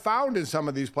what I found in some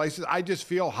of these places. I just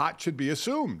feel hot should be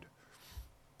assumed.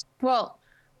 Well,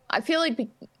 I feel like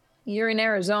you're in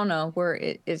Arizona where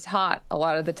it is hot a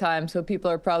lot of the time. So people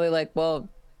are probably like, well,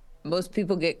 most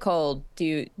people get cold.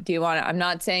 Do you want to? I'm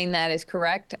not saying that is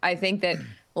correct. I think that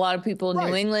a lot of people in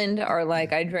New England are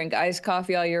like, I drink iced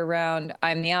coffee all year round.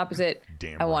 I'm the opposite.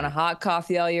 I want a hot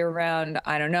coffee all year round.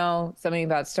 I don't know. Something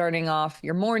about starting off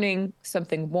your morning,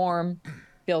 something warm,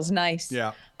 feels nice.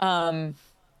 Yeah.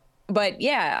 But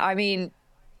yeah, I mean,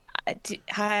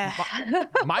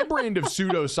 my brand of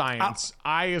pseudoscience,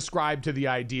 I ascribe to the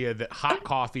idea that hot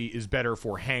coffee is better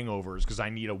for hangovers because I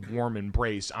need a warm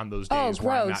embrace on those days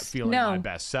where I'm not feeling my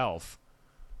best self.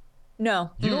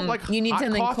 No. You don't like you need hot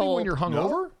something coffee cold when you're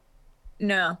hungover?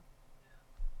 No.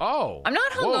 Oh. I'm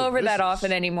not hungover that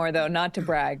often anymore, though, not to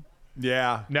brag.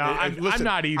 Yeah. No, I'm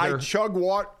not either. I chug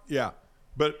water. Yeah.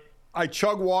 But I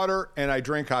chug water and I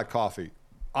drink hot coffee.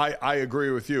 I agree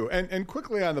with you. And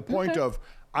quickly on the point of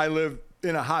I live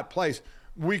in a hot place,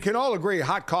 we can all agree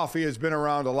hot coffee has been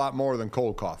around a lot more than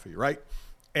cold coffee, right?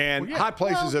 And hot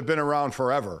places have been around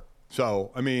forever.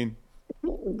 So, I mean,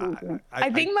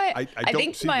 I think my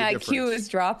IQ is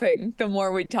dropping the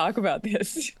more we talk about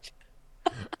this.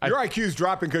 Your IQ is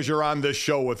dropping because you're on this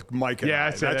show with Mike and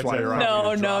I. That's why your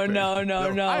IQ is dropping.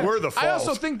 No. We're the fault. I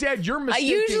also think, Dad, you're mistaken.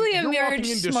 I usually am you're walking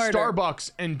into smarter.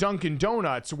 Starbucks and Dunkin'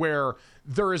 Donuts where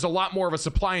there is a lot more of a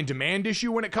supply and demand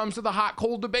issue when it comes to the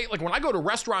hot-cold debate. Like when I go to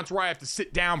restaurants where I have to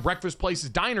sit down, breakfast places,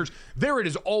 diners, there it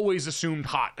is always assumed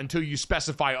hot until you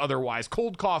specify otherwise.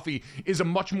 Cold coffee is a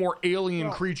much more alien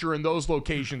creature in those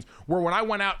locations where when I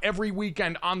went out every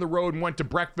weekend on the road and went to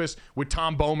breakfast with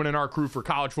Tom Bowman and our crew for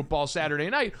college football Saturday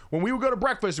night, when we would go to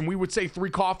breakfast and we would say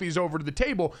 3 coffees over to the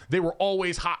table, they were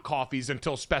always hot coffees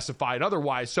until specified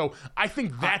otherwise. So I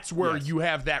think that's where you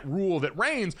have that rule that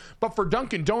reigns. But for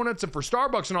Dunkin' Donuts and for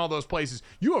Starbucks and all those places,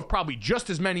 you have probably just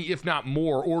as many, if not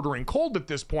more, ordering cold at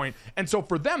this point. And so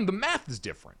for them, the math is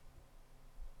different.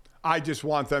 I just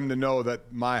want them to know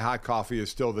that my hot coffee is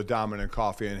still the dominant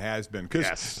coffee and has been.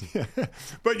 Yes.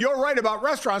 But you're right about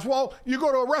restaurants. Well, you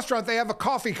go to a restaurant, they have a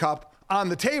coffee cup on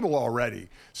the table already.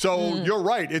 So you're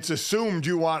right. It's assumed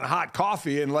you want hot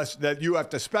coffee unless that you have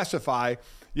to specify,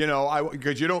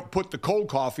 because you don't put the cold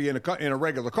coffee in a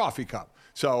regular coffee cup.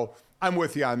 So I'm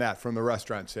with you on that from the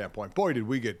restaurant standpoint. Boy, did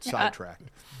we get sidetracked.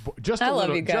 Just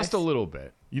a little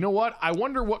bit. You know what? I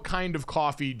wonder what kind of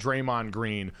coffee Draymond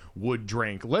Green would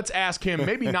drink. Let's ask him,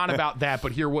 maybe not about that,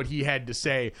 but hear what he had to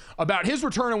say about his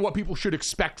return and what people should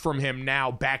expect from him now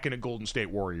back in a Golden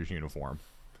State Warriors uniform.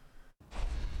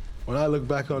 When I look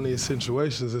back on these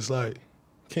situations, it's like,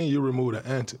 can you remove the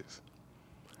antics?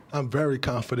 I'm very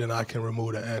confident I can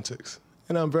remove the antics.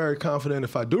 And I'm very confident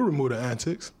if I do remove the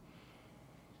antics,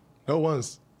 no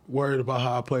one's worried about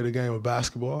how I play the game of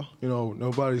basketball.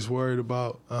 Nobody's worried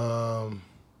about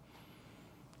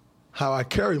how I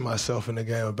carry myself in the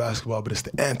game of basketball, but it's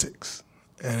the antics.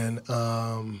 And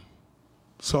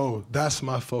so that's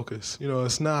my focus.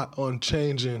 It's not on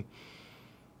changing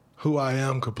who I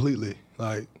am completely.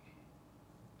 Like,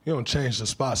 you don't change the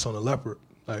spots on a leopard.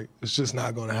 Like, it's just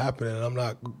not going to happen, and I'm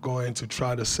not going to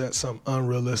try to set some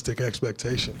unrealistic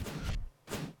expectation.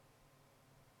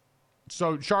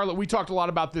 So, Charlotte, we talked a lot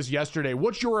about this yesterday.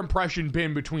 What's your impression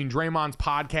been between Draymond's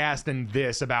podcast and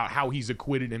this about how he's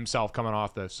acquitted himself coming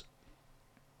off this?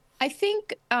 I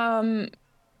think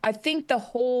the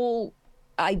whole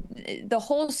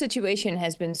situation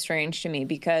has been strange to me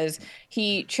because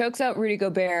he chokes out Rudy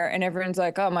Gobert and everyone's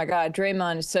like, oh my God,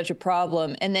 Draymond is such a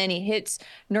problem. And then he hits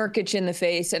Nurkic in the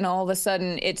face and all of a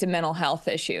sudden it's a mental health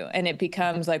issue. And it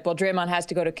becomes like, well, Draymond has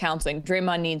to go to counseling.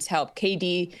 Draymond needs help.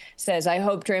 KD says, I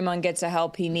hope Draymond gets the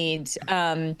help he needs,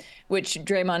 which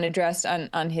Draymond addressed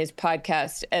on his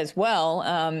podcast as well.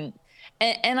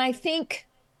 And I think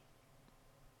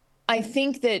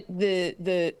that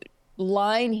the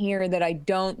line here that I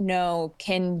don't know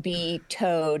can be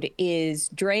towed is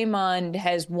Draymond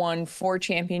has won 4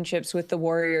 championships with the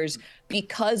Warriors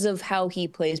because of how he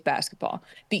plays basketball,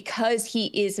 because he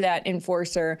is that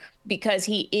enforcer, because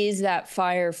he is that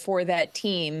fire for that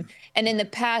team. And in the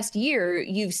past year,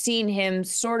 you've seen him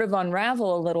sort of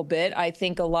unravel a little bit. I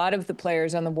think a lot of the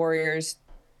players on the Warriors,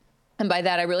 and by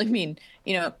that I really mean,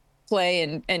 Clay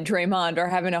and Draymond, are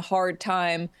having a hard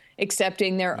time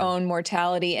accepting their own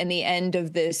mortality and the end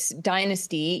of this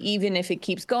dynasty. Even if it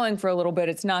keeps going for a little bit,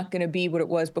 it's not going to be what it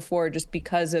was before just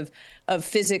because of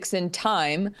physics and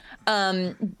time.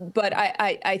 But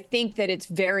I think that it's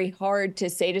very hard to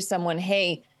say to someone,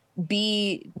 hey,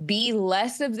 be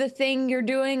less of the thing you're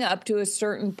doing up to a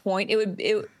certain point.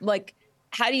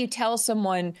 How do you tell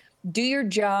someone, do your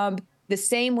job the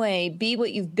same way, be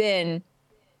what you've been,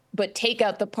 but take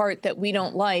out the part that we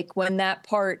don't like, when that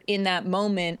part in that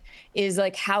moment is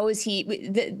like, how is he,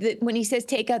 when he says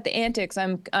take out the antics,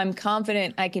 I'm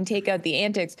confident I can take out the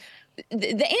antics. The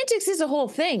antics is a whole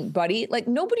thing, buddy. Like,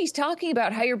 nobody's talking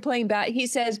about how you're playing He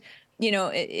says,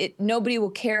 nobody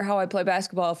will care how I play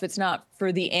basketball if it's not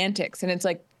for the antics. And it's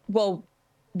like, well,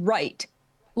 right.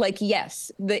 Like, yes,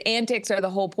 the antics are the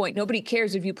whole point. Nobody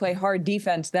cares if you play hard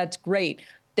defense. That's great.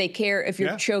 They care if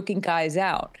you're choking guys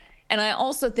out. And I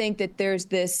also think that there's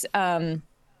this, when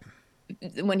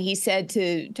he said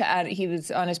to Adam, he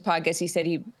was on his podcast, he said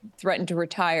he threatened to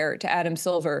retire to Adam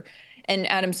Silver. And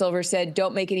Adam Silver said,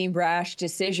 don't make any rash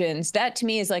decisions. That to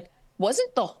me is like,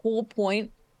 wasn't the whole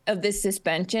point of this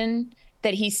suspension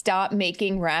that he stopped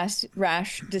making rash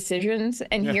decisions?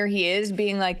 And here he is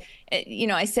being like,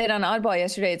 I said on Oddball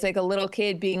yesterday, it's like a little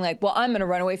kid being like, well, I'm going to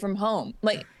run away from home.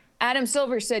 Like, Adam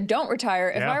Silver said, don't retire.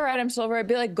 If I were Adam Silver, I'd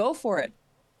be like, go for it.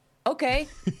 Okay,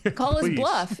 call his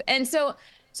bluff. And so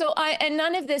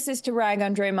none of this is to rag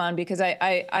on Draymond, because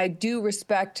I do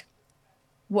respect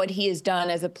what he has done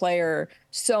as a player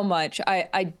so much.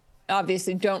 I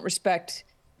obviously don't respect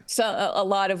a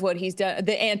lot of what he's done.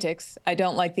 The antics, I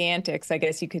don't like the antics, I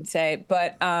guess you could say.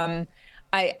 But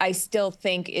I still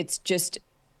think it's just,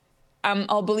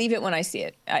 I'll believe it when I see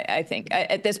it. I think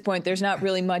at this point, there's not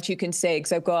really much you can say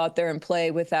except go out there and play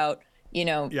without,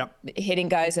 hitting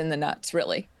guys in the nuts,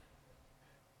 really.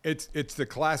 It's the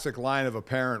classic line of a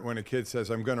parent when a kid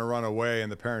says, I'm going to run away,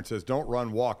 and the parent says, don't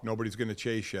run, walk. Nobody's going to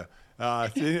chase you.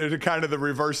 Kind of the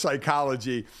reverse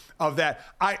psychology of that.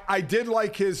 I did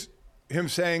like him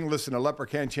saying, listen, a leper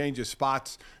can't change his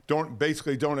spots. Don't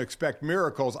expect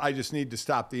miracles. I just need to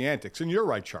stop the antics. And you're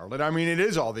right, Charlotte. I mean, it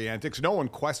is all the antics. No one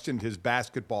questioned his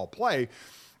basketball play.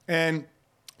 And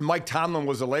Mike Tomlin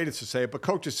was the latest to say it, but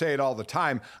coaches say it all the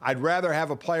time. I'd rather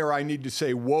have a player I need to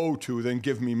say whoa to than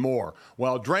give me more.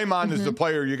 Well, Draymond is the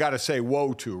player you got to say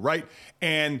whoa to, right?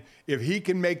 And if he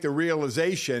can make the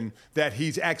realization that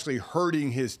he's actually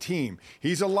hurting his team.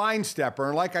 He's a line stepper,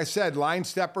 and like I said, line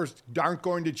steppers aren't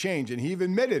going to change, and he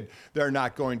even admitted they're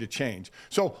not going to change.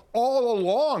 So all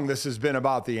along this has been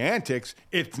about the antics.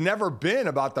 It's never been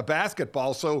about the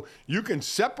basketball, so you can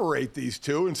separate these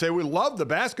two and say we love the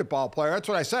basketball player. That's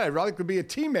what I said. I'd rather be a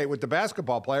teammate with the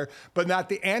basketball player, but not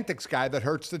the antics guy that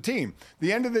hurts the team.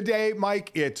 The end of the day,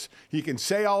 Mike, he can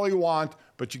say all he wants,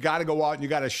 but you got to go out and you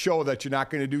got to show that you're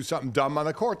not going to do something dumb on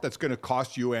the court that's going to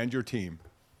cost you and your team.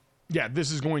 Yeah,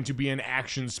 this is going to be an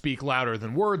actions speak louder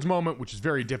than words moment, which is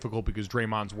very difficult because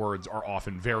Draymond's words are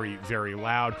often very, very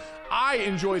loud. I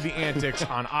enjoy the antics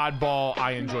on Oddball.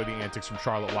 I enjoy the antics from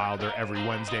Charlotte Wilder every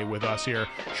Wednesday with us here.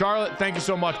 Charlotte, thank you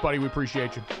so much, buddy. We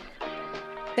appreciate you.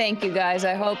 Thank you, guys.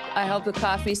 I hope the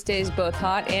coffee stays both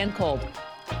hot and cold.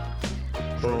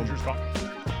 Boom.